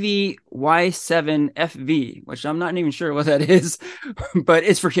TV Y7FV, which I'm not even sure what that is, but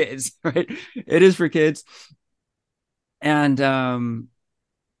it's for kids, right? It is for kids. And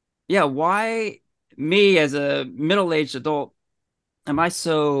yeah, why me as a middle-aged adult am I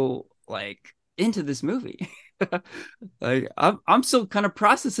so like into this movie? Like I'm still kind of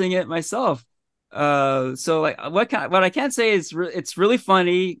processing it myself. So like what I can't say is it's really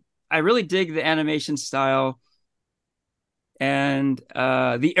funny. I really dig the animation style and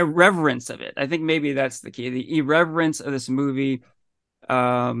the irreverence of it. I think maybe that's the key. The irreverence of this movie.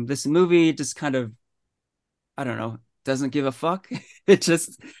 This movie just kind of, I don't know, doesn't give a fuck. It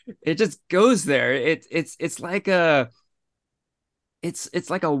just goes there. It's like a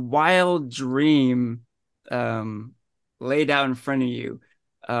wild dream um laid out in front of you.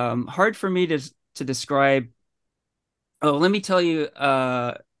 Hard for me to describe. Oh, let me tell you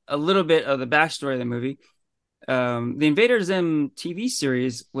a little bit of the backstory of the movie. The Invader Zim TV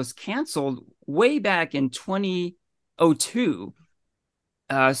series was canceled way back in 2002.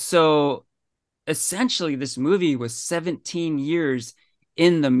 So essentially, this movie was 17 years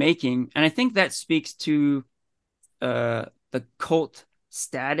in the making. And I think that speaks to the cult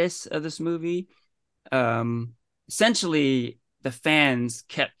status of this movie. Essentially, the fans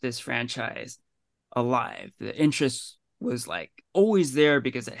kept this franchise alive. The interest was like always there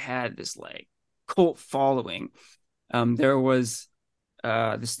because it had this like cult following. There was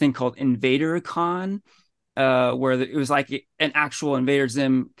this thing called Invader Con, where it was like an actual Invader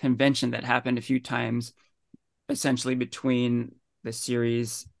Zim convention that happened a few times, essentially between the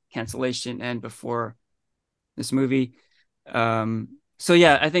series cancellation and before this movie. So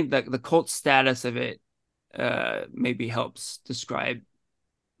yeah, I think that the cult status of it maybe helps describe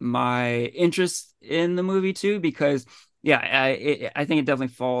my interest in the movie too, because yeah, I think it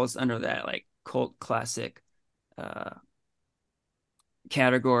definitely falls under that like cult classic uh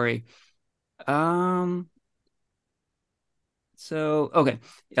category. Um, so okay,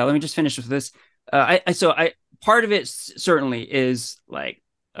 yeah, let me just finish with this. I part of it certainly is like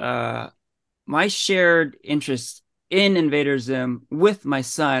uh my shared interest in Invader Zim with my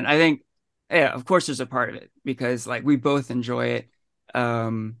son. I think, yeah, of course, there's a part of it because like we both enjoy it.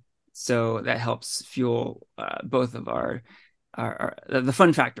 Um, so that helps fuel both of our the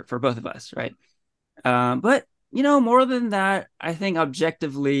fun factor for both of us, right? But more than that, I think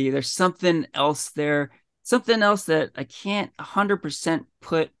objectively, there's something else there, something else that I can't 100%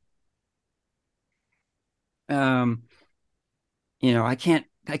 put. Um, I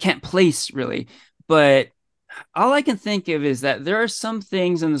can't place really, but all I can think of is that there are some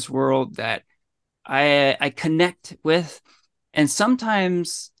things in this world that I connect with, and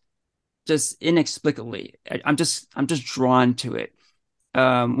sometimes just inexplicably, I'm just drawn to it.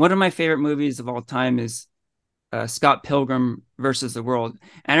 One of my favorite movies of all time is Scott Pilgrim versus the World,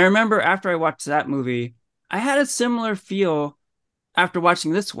 and I remember after I watched that movie, I had a similar feel after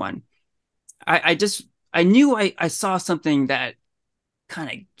watching this one. I knew I saw something that kind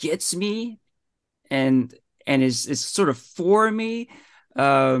of gets me and is sort of for me.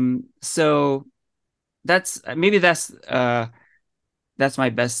 So that's my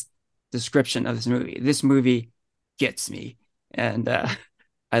best description of this movie. This movie gets me, and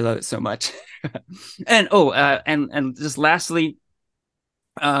I love it so much. And and just lastly,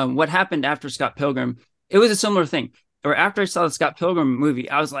 what happened after Scott Pilgrim? It was a similar thing. Or after I saw the Scott Pilgrim movie,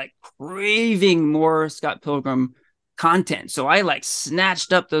 I was like craving more Scott Pilgrim content. So I like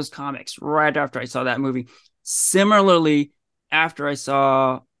snatched up those comics right after I saw that movie. Similarly, after I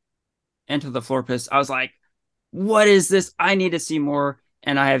saw Enter the Florpus, I was like, what is this? I need to see more.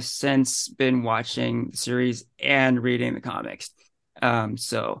 And I have since been watching the series and reading the comics.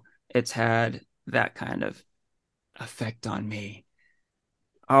 So it's had that kind of effect on me.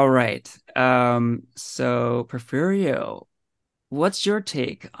 All right. So Porfirio, what's your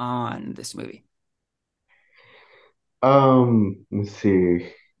take on this movie? Let's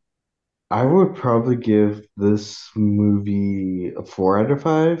see. I would probably give this movie a 4 out of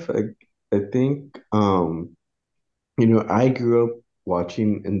 5. I think, I grew up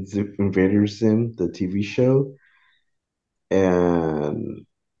watching Invader Zim, the TV show, and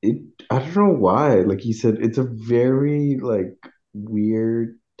it, I don't know why. Like you said, it's a very like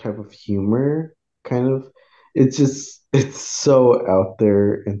weird type of humor, kind of. It's so out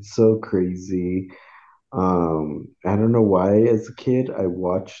there and so crazy. I don't know why as a kid I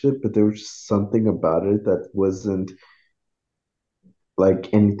watched it, but there was just something about it that wasn't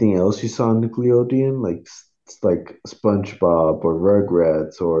like anything else you saw on Nickelodeon, like SpongeBob or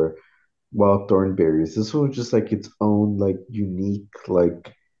Rugrats or Wild Thornberries. This one was just like its own like unique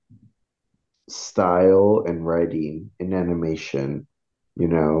like style and writing and animation.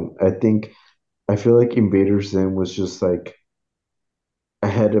 I feel like Invader Zim was just like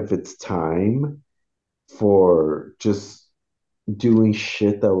ahead of its time for just doing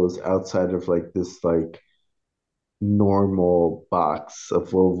shit that was outside of like this like normal box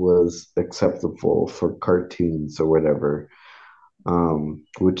of what was acceptable for cartoons or whatever.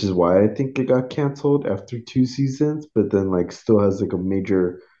 Which is why I think it got canceled after 2 seasons, but then like still has like a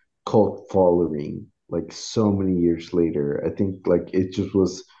major cult following like so many years later. I think like it just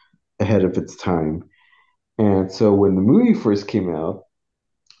was ahead of its time. And so when the movie first came out,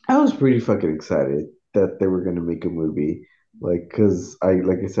 I was pretty fucking excited that they were gonna make a movie. Like, cause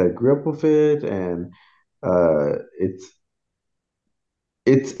like I said, I grew up with it, and it's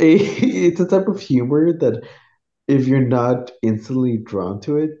a it's a type of humor that if you're not instantly drawn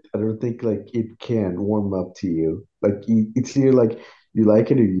to it, I don't think like it can warm up to you. Like it's either like you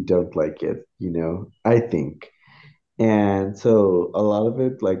like it or you don't like it, I think. And so a lot of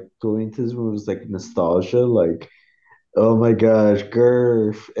it, like going into this movie was like nostalgia, like, oh my gosh,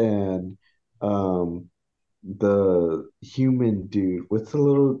 Girth and um the human dude. What's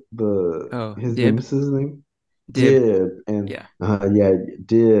Oh, his Dib, nemesis name? Dib. Dib and Yeah. yeah,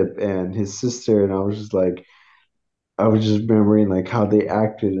 Dib and his sister, and I was just remembering like how they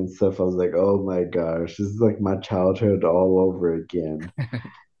acted and stuff. I was like, oh my gosh, this is like my childhood all over again.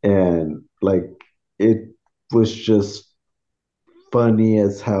 And like it was just funny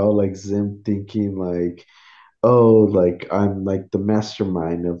as how like Zim thinking like, oh, like I'm like the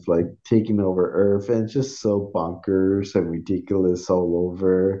mastermind of like taking over Earth, and it's just so bonkers and ridiculous all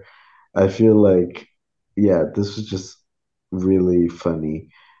over. I feel like, yeah, this was just really funny.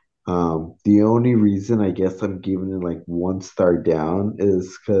 The only reason I guess I'm giving it like one star down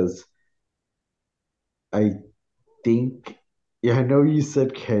is because I think, yeah, I know you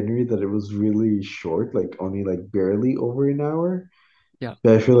said, Henry, that it was really short, like only like barely over an hour. Yeah.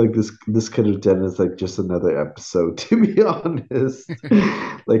 But I feel like this could have done as like just another episode, to be honest.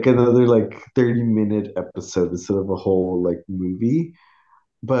 Like another like 30-minute episode instead of a whole like movie.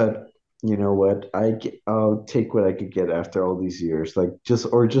 But you know what? I'll take what I could get after all these years. Like just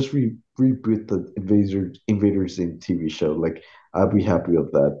reboot the Invaders in TV show. Like I'll be happy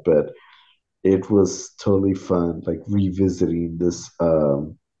with that. But it was totally fun, like revisiting this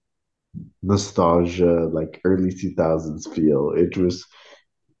nostalgia, like early 2000s feel. It was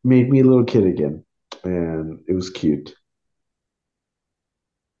made me a little kid again, and it was cute.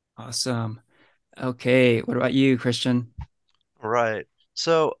 Awesome. Okay, what about you, Christian? Right.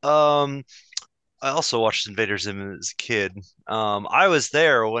 So, I also watched Invader Zim as a kid. I was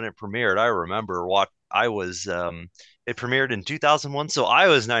there when it premiered. I remember what I was it premiered in 2001, so I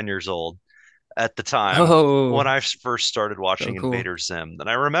was 9 years old at the time when Oh, I first started so watching cool. Invader Zim. And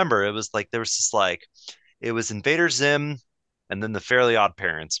I remember it was like there was this like it was Invader Zim and then the Fairly Odd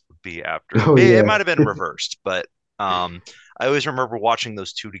Parents would be after. Oh It yeah. might have been reversed, but I always remember watching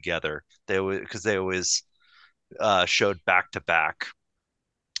those two together. They always showed back to back.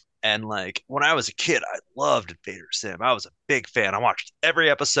 And like when I was a kid, I loved Invader Sim. I was a big fan. I watched every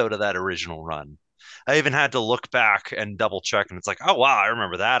episode of that original run. I even had to look back and double check, and it's like, oh wow, I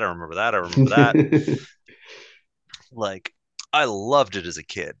remember that. I remember that. I remember that. Like I loved it as a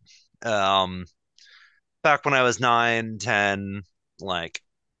kid. Um, Back when I was 9, 10, like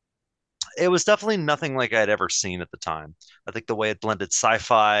it was definitely nothing like I'd ever seen at the time. I think the way it blended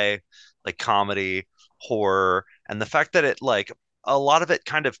sci-fi, like comedy, horror, and the fact that it like a lot of it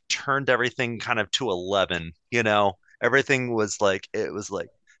kind of turned everything kind of to 11, you know? Everything was like it was like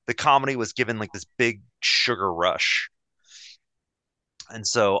the comedy was given like this big sugar rush. And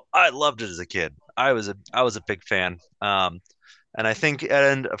so I loved it as a kid. I was a big fan. And I think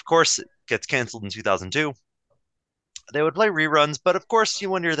and of course it gets canceled in 2002. They would play reruns, but of course,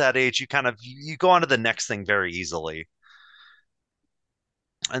 when you're that age, you kind of you go on to the next thing very easily.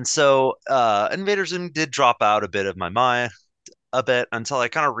 And so Invader Zim did drop out a bit of my mind a bit until I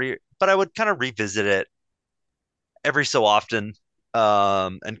kind of but I would kind of revisit it every so often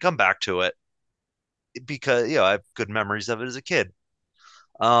and come back to it because I have good memories of it as a kid.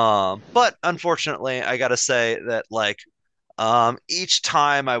 But unfortunately, I gotta say that like each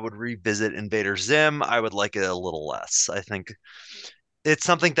time I would revisit Invader Zim, I would like it a little less. I think it's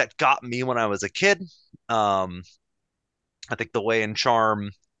something that got me when I was a kid. Um, I think the way and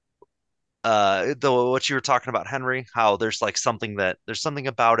charm, the what you were talking about, Henry, how there's something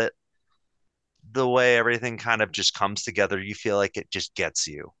about it, the way everything kind of just comes together. You feel like it just gets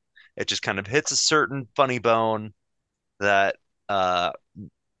you. It just kind of hits a certain funny bone that uh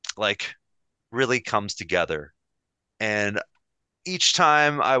like really comes together. And each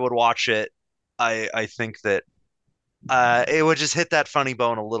time I would watch it, I think that it would just hit that funny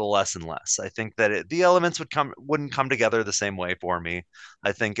bone a little less and less. I think that the elements wouldn't come together the same way for me.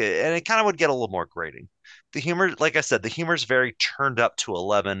 I think and it kind of would get a little more grating. The humor, like I said, the humor's very turned up to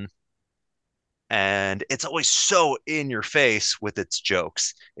 11, and it's always so in your face with its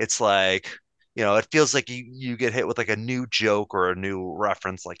jokes. It's like, it feels like you get hit with like a new joke or a new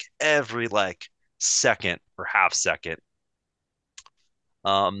reference like every like second or half second.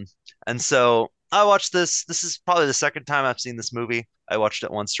 Um, and so I watched this. This is probably the second time I've seen this movie. I watched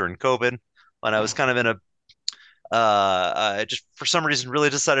it once during COVID when I was kind of in a I just for some reason really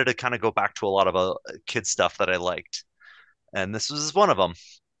decided to kind of go back to a lot of kid stuff that I liked, and this was one of them.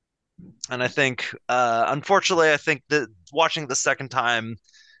 And I think, unfortunately, I think that watching the second time,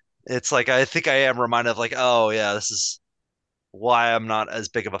 it's like I think I am reminded of like, oh yeah, this is why I'm not as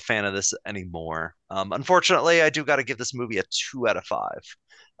big of a fan of this anymore. Unfortunately, I do got to give this movie a 2 out of 5.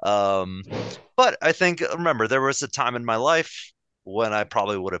 Um, but I think remember there was a time in my life when I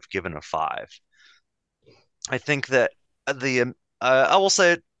probably would have given a 5. I think that I will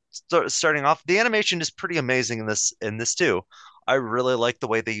say starting off, the animation is pretty amazing in this too. I really like the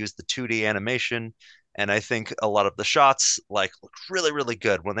way they use the 2D animation, and I think a lot of the shots like look really really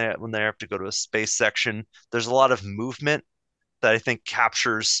good when they have to go to a space section. There's a lot of movement that I think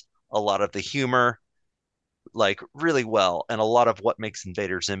captures a lot of the humor like really well, and a lot of what makes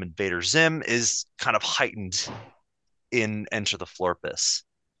Invader Zim is kind of heightened in Enter the Florpus.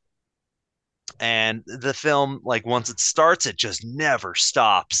 And the film, like once it starts, it just never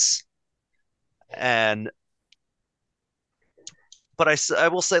stops. And but I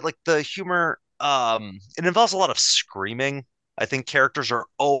will say like the humor. it involves a lot of screaming. I think characters are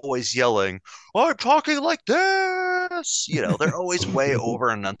always yelling, "I'm talking like this." They're always way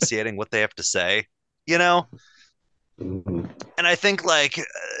over enunciating what they have to say, you know? Mhm. And I think like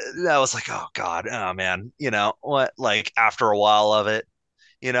that was like, oh God, oh man, what, like after a while of it,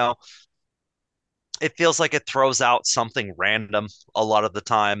 you know, it feels like it throws out something random a lot of the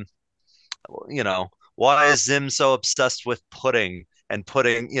time. Why is Zim so obsessed with pudding and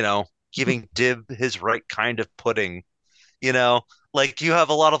pudding, giving Dib his right kind of pudding, you know, like you have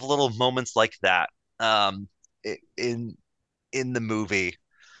a lot of little moments like that in in the movie.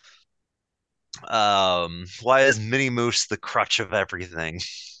 Why is Minnie Moose the crutch of everything?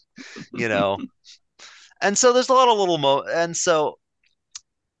 You know, and so there's a lot of and so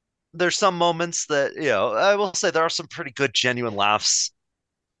there's some moments that I will say there are some pretty good genuine laughs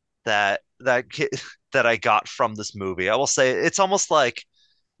that that I got from this movie. I will say it's almost like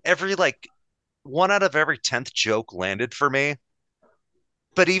every like one out of every 10th joke landed for me.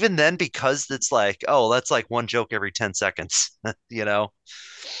 But even then, because it's like, oh, that's like one joke every 10 seconds, you know?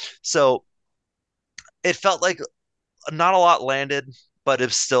 So it felt like not a lot landed, but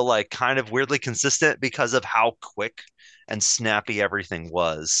it's still like kind of weirdly consistent because of how quick and snappy everything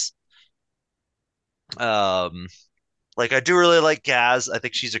was. Um, like I do really like Gaz. I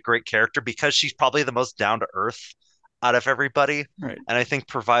think she's a great character because she's probably the most down to earth out of everybody, Right. and I think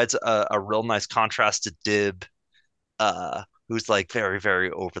provides a real nice contrast to Dib, who's like very,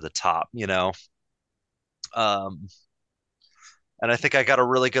 very over the top, Um, and I think I got a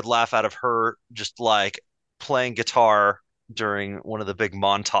really good laugh out of her just like playing guitar during one of the big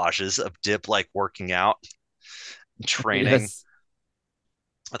montages of Dib like working out, training. Yes.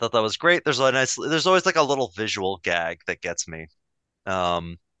 I thought that was great. There's always like a little visual gag that gets me.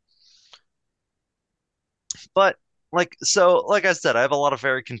 Um, but like I said, I have a lot of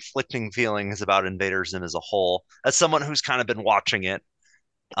very conflicting feelings about Invader Zim as a whole. As someone who's kind of been watching it,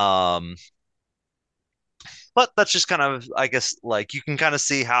 um, but that's just kind of, I guess, like you can kind of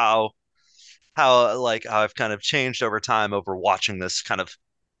see how I've kind of changed over time over watching this kind of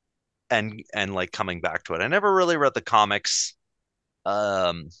and like coming back to it. I never really read the comics,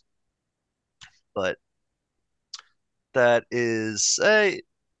 um, but that is I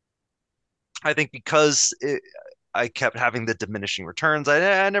think because I kept having the diminishing returns,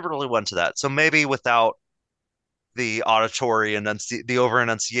 I never really went to that. So maybe without the auditory and the over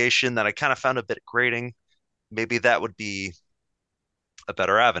enunciation that I kind of found a bit grating, maybe that would be a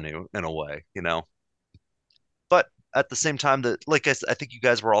better avenue in a way. But at the same time, that like I think you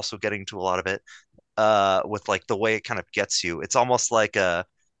guys were also getting to a lot of it with like the way it kind of gets you. It's almost like for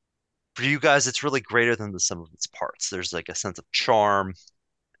you guys, it's really greater than the sum of its parts. There's like a sense of charm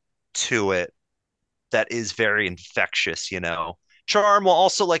to it that is very infectious. Charm while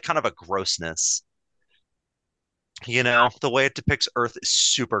also like kind of a grossness. The way it depicts Earth is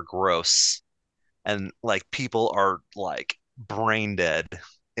super gross, and like people are like brain dead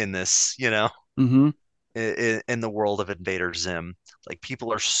in this, Mm-hmm. in the world of Invader Zim. Like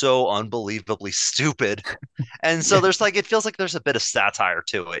people are so unbelievably stupid. And so Yeah. there's like it feels like there's a bit of satire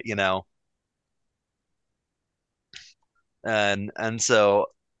to it. And so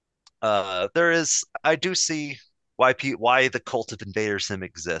there is I do see why the cult of Invader Zim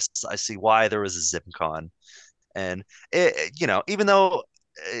exists. I see why there was a ZimCon. And even though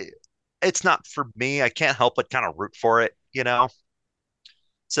it, it's not for me, I can't help but kind of root for it.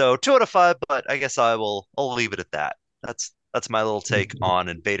 So 2 out of 5, but I guess I'll leave it at that. That's my little take on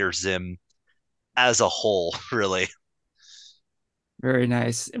Invader Zim as a whole, really. Very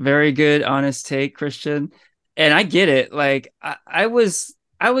nice. Very good, honest take, Christian. And I get it. Like I was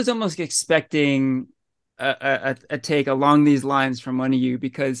almost expecting a take along these lines from one of you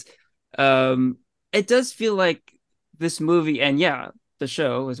because um it does feel like this movie and yeah, the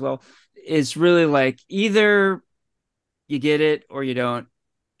show as well is really like either you get it or you don't.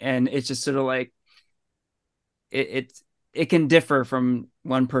 And it's just sort of like it it can differ from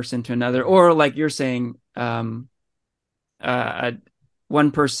one person to another, Mhm. or like you're saying, uh,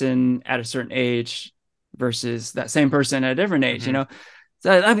 one person at a certain age versus that same person at a different age, you Mhm. know?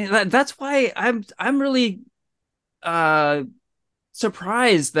 So I mean that's why I'm really uh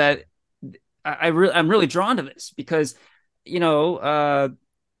surprised that I'm really drawn to this because you know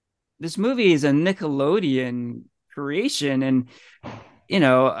this movie is a Nickelodeon creation and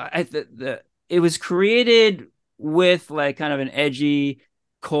it was created with like kind of an edgy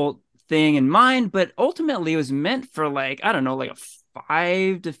cult thing in mind, but ultimately it was meant for like I don't know, like a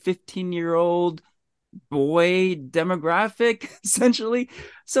 5 to 15-year-old boy demographic essentially.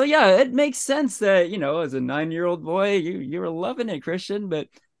 So yeah, it makes sense that as a 9-year-old boy you were loving it, Christian. But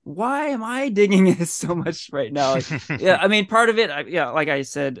why am I digging this so much right now? Like, yeah, I mean, part of it, yeah, like I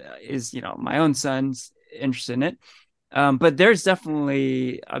said, is my own son's interested in it. But there's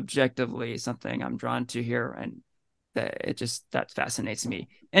definitely objectively something I'm drawn to here, and that fascinates me.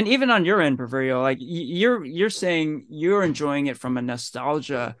 And even on your end, Porfirio, like you're saying you're enjoying it from a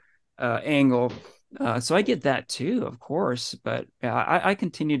nostalgia angle. So I get that too, of course. But yeah, I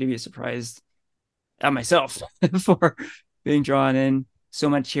continue to be surprised at myself for being drawn in so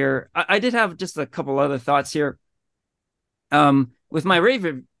much here. I did have just a couple other thoughts here. With my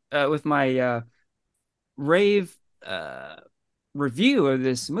rave review of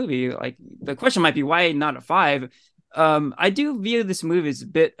this movie, like the question might be why not a five. I do view this movie as a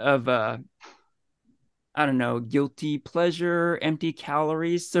bit of a, I don't know, guilty pleasure, empty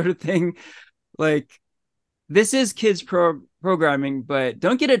calories sort of thing. Like this is kids programming, but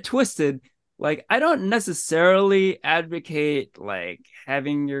don't get it twisted. Like I don't necessarily advocate like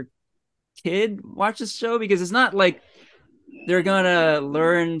having your kid watch this show because it's not like they're gonna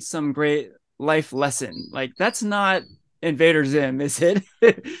learn some great life lesson. Like that's not Invader Zim, is it?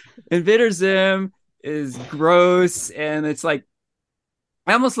 Invader Zim is gross, and it's like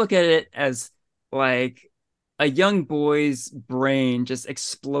I almost look at it as like a young boy's brain just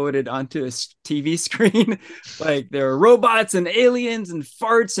exploded onto a TV screen. Like there are robots and aliens and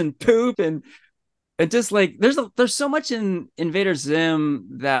farts and poop and just like there's so much in Invader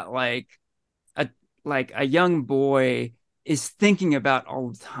Zim that a a young boy is thinking about all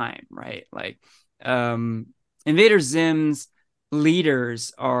the time, right? Like um Invader Zim's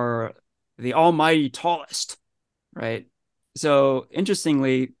leaders are the almighty tallest, right? So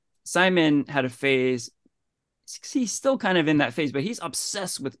interestingly, Simon had a phase. He's still kind of in that phase, but he's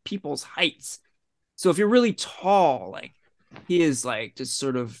obsessed with people's heights. So if you're really tall, like he is like just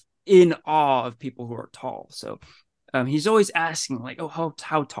sort of in awe of people who are tall. So he's always asking like, "Oh,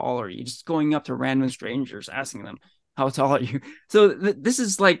 how tall are you?" Just going up to random strangers, asking them, "How tall are you?" So this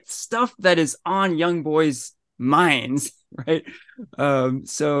is like stuff that is on young boys' minds, right?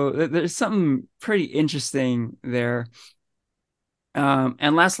 So there's something pretty interesting there.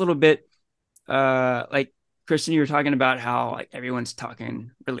 And last little bit, like Kristen, you were talking about how like everyone's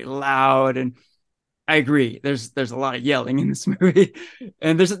talking really loud, and I agree. There's a lot of yelling in this movie,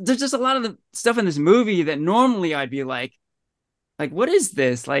 and there's just a lot of the stuff in this movie that normally I'd be like what is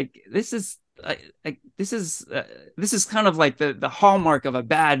this? Like this is kind of like the hallmark of a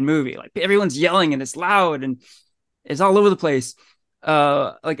bad movie. Like everyone's yelling and it's loud and it's all over the place.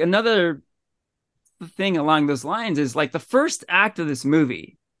 Like another thing along those lines is like the first act of this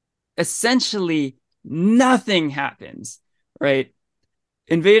movie, essentially nothing happens, right?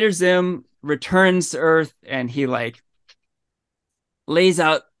 Invader Zim returns to Earth and he like lays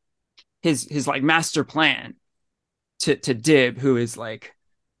out his like master plan to Dib, who is like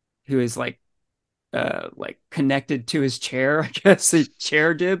connected to his chair, I guess the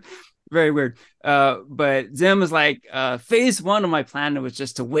chair Dib. Very weird. But Zim was like, phase one of my plan was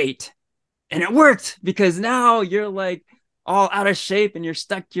just to wait. And it worked because now you're like all out of shape and you're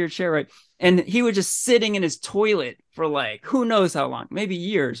stuck to your chair, right? And he was just sitting in his toilet for like who knows how long, maybe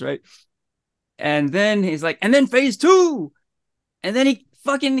years, right? And then he's like, and then phase two. And then he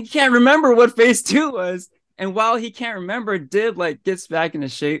fucking can't remember what phase two was. And while he can't remember, Dib like gets back into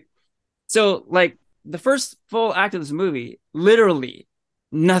shape. So like the first full act of this movie, literally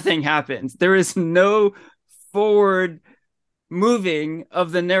nothing happens. There is no forward moving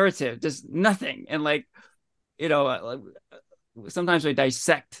of the narrative, just nothing. And like, sometimes we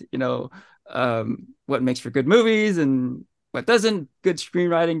dissect, what makes for good movies and what doesn't, good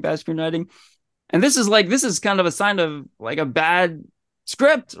screenwriting, bad screenwriting. And this is kind of a sign of like a bad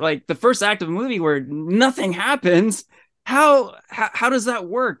script, like the first act of a movie where nothing happens. How does that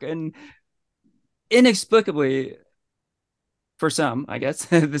work? And inexplicably, for some, I guess,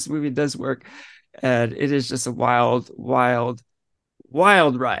 this movie does work. And it is just a wild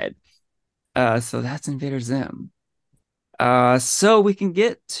ride. So that's Invader Zim. So we can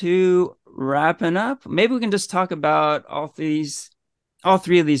get to wrapping up. Maybe we can just talk about all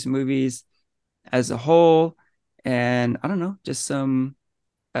three of these movies as a whole, and I don't know, just some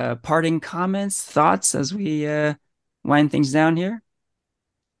parting comments, thoughts as we wind things down here.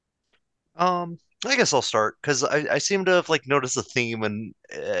 I guess I'll start because I seem to have like noticed a theme in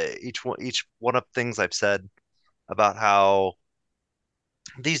each one of things I've said about how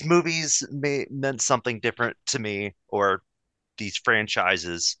these movies meant something different to me, or these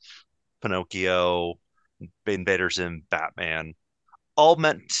franchises, Pinocchio, Invaders and Batman, all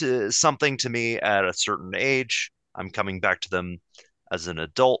meant something to me at a certain age. I'm coming back to them as an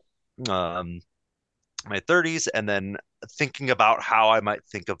adult, my 30s, and then thinking about how I might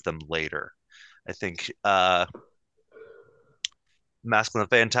think of them later. I think Masculine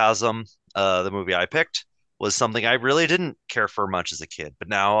Phantasm, the movie I picked, was something I really didn't care for much as a kid, but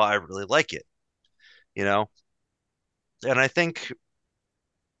now I really like it, you know? And I think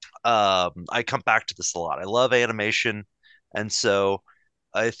I come back to this a lot. I love animation, and so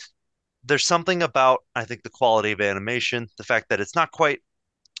I there's something about I think the quality of animation, the fact that it's not quite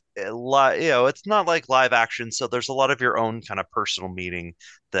it's not like live action, so there's a lot of your own kind of personal meaning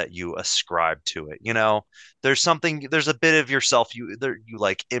that you ascribe to it. There's a bit of yourself you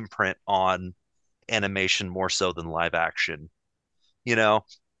like imprint on animation more so than live action, you know,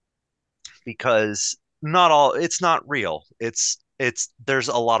 because not all it's not real. It's there's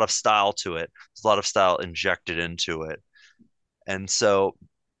a lot of style to it. There's a lot of style injected into it. And so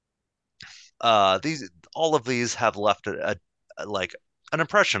these all of these have left like an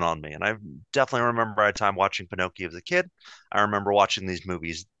impression on me. And I definitely remember a time watching Pinocchio as a kid. I remember watching these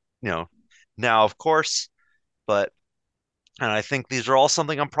movies, you know, now of course, but and I think these are all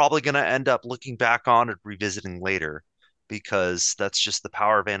something I'm probably going to end up looking back on and revisiting later because that's just the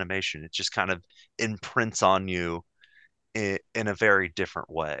power of animation. It just kind of imprints on you in a very different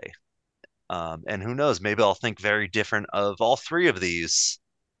way. And who knows, maybe I'll think very different of all three of these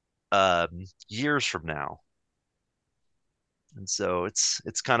years from now. And so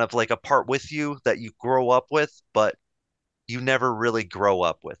it's kind of like a part with you that you grow up with, but you never really grow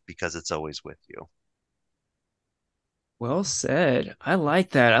up with because it's always with you. Well said. I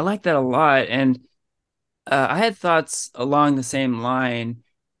like that. I like that a lot. And I had thoughts along the same line.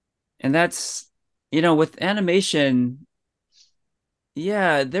 And that's, with animation,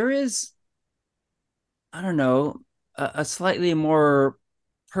 yeah, there is, I don't know, a slightly more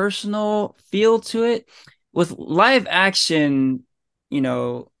personal feel to it. With live action,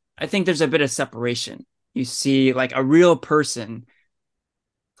 I think there's a bit of separation. You see like a real person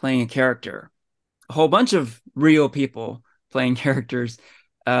playing a character, a whole bunch of real people playing characters.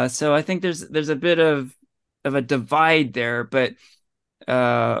 So I think there's a bit of a divide there, but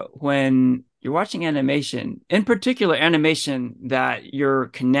when you're watching animation, in particular animation that you're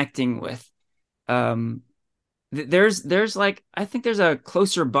connecting with, um, there's like I think there's a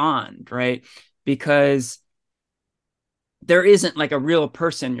closer bond, right? Because there isn't like a real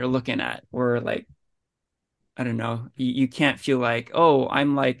person you're looking at, or like I don't know, you can't feel like, oh,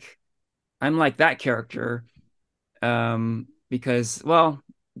 I'm like that character, because well,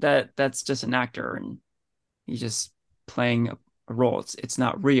 that's just an actor and he's just playing a role. It's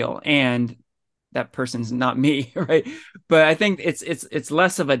not real, and that person's not me, right? But I think it's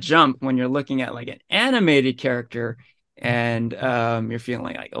less of a jump when you're looking at like an animated character, and you're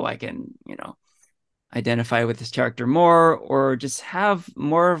feeling like, oh, I can, identify with this character more, or just have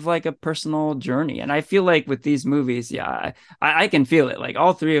more of like a personal journey. And I feel like with these movies, yeah, I can feel it. Like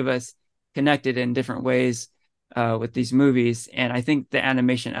all three of us connected in different ways with these movies, and I think the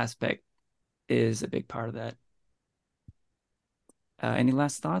animation aspect is a big part of that. Any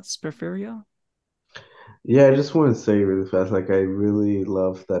last thoughts, Porfirio? Yeah, I just want to say really fast, like I really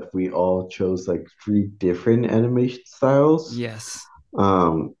love that we all chose like three different animation styles. Yes.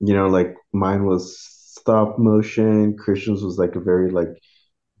 Like mine was stop motion, Christian's was like a very like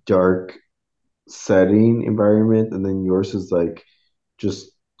dark setting environment, and then yours is like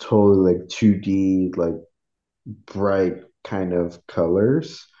just totally like 2D, like bright kind of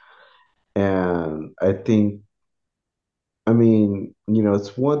colors. And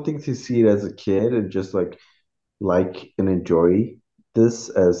it's one thing to see it as a kid and just like and enjoy this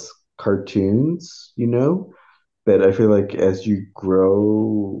as cartoons. But I feel like as you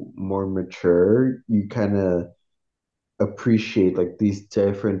grow more mature, you kind of appreciate like these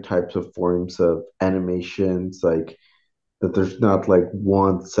different types of forms of animations, like that there's not like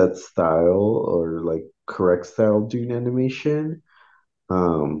one set style or like correct style doing animation.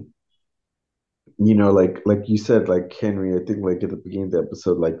 Um, like you said, like Henry, I think like at the beginning of the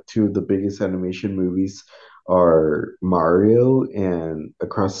episode, like two of the biggest animation movies are Mario and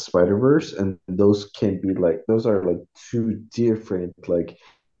Across the Spider-Verse, and those are like two different like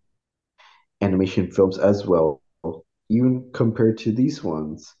animation films as well, even compared to these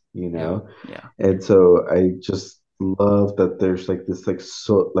ones. Yeah. Yeah. And so I just love that there's like this like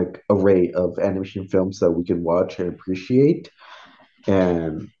so like array of animation films that we can watch and appreciate.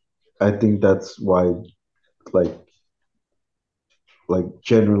 And I think that's why like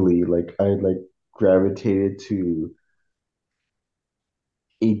generally like I like gravitated to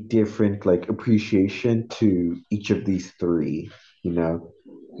a different like appreciation to each of these three.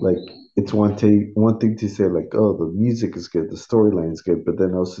 Like it's one thing to say like, oh, the music is good, the storyline is good, but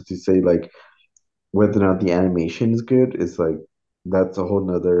then also to say like whether or not the animation is good is like that's a whole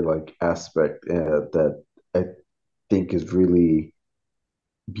nother like aspect that I think is really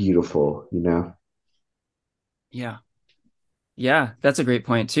beautiful, you know? Yeah. Yeah, that's a great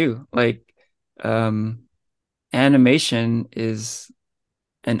point too. Like, um, animation is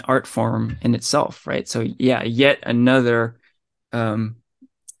an art form in itself, right? So yeah, yet another um,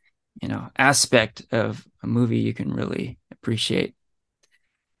 aspect of a movie you can really appreciate.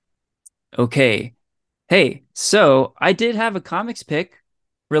 Okay. Hey, so I did have a comics pick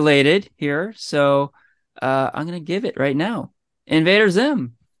related here, so I'm gonna give it right now. Invader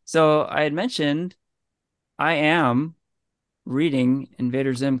Zim. So I had mentioned I am reading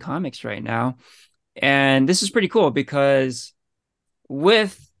Invader Zim comics right now, and this is pretty cool because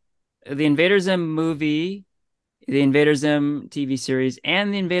with the Invader Zim movie, the Invader Zim TV series,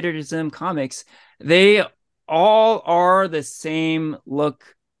 and the Invader Zim comics, they all are the same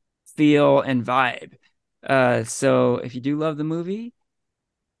look, feel, and vibe. So if you do love the movie,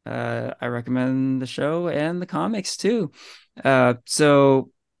 I recommend the show and the comics too. So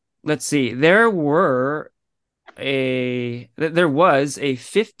let's see. There was a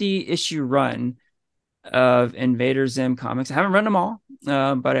 50 issue run of Invader Zim comics. I haven't read them all,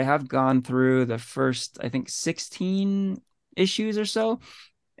 but I have gone through the first, I think, 16 issues or so,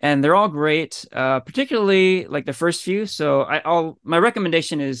 and they're all great. Particularly like the first few. So I'll my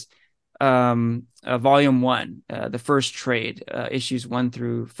recommendation is volume one, the first trade, issues 1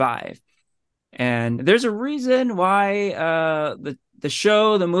 through 5. And there's a reason why the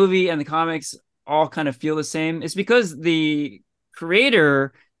show, the movie, and the comics all kind of feel the same. It's because the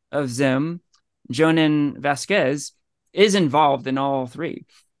creator of Zim, Jonan Vasquez, is involved in all three.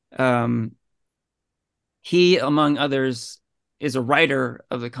 Um, he, among others, is a writer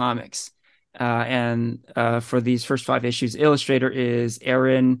of the comics. And for these first 5 issues, illustrator is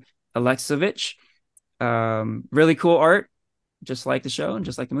Aaron Alexovich. Really cool art, just like the show and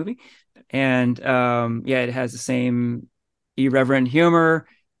just like the movie. And yeah, it has the same irreverent humor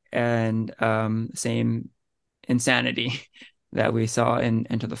and same insanity that we saw in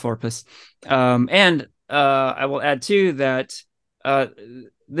Enter the Florpus. And I will add too that uh,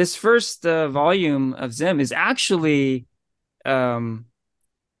 this first volume of Zim is actually um,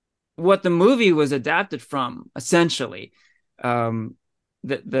 what the movie was adapted from, essentially. Um,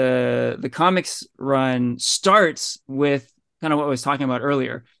 the comics run starts with kind of what I was talking about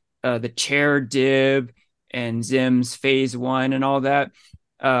earlier, the chair dib and Zim's phase one and all that.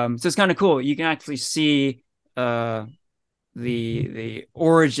 So it's kind of cool. You can actually see the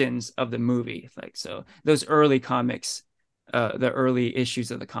origins of the movie. Like, so those early comics, the early issues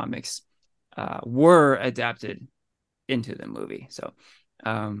of the comics were adapted into the movie. So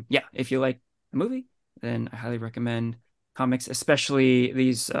yeah, if you like the movie, then I highly recommend comics, especially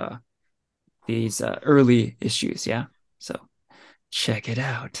these early issues. Yeah, so check it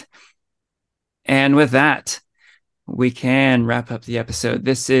out. And with that, we can wrap up the episode.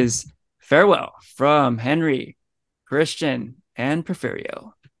 This is farewell from Henry, Christian, and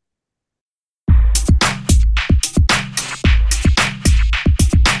Porfirio.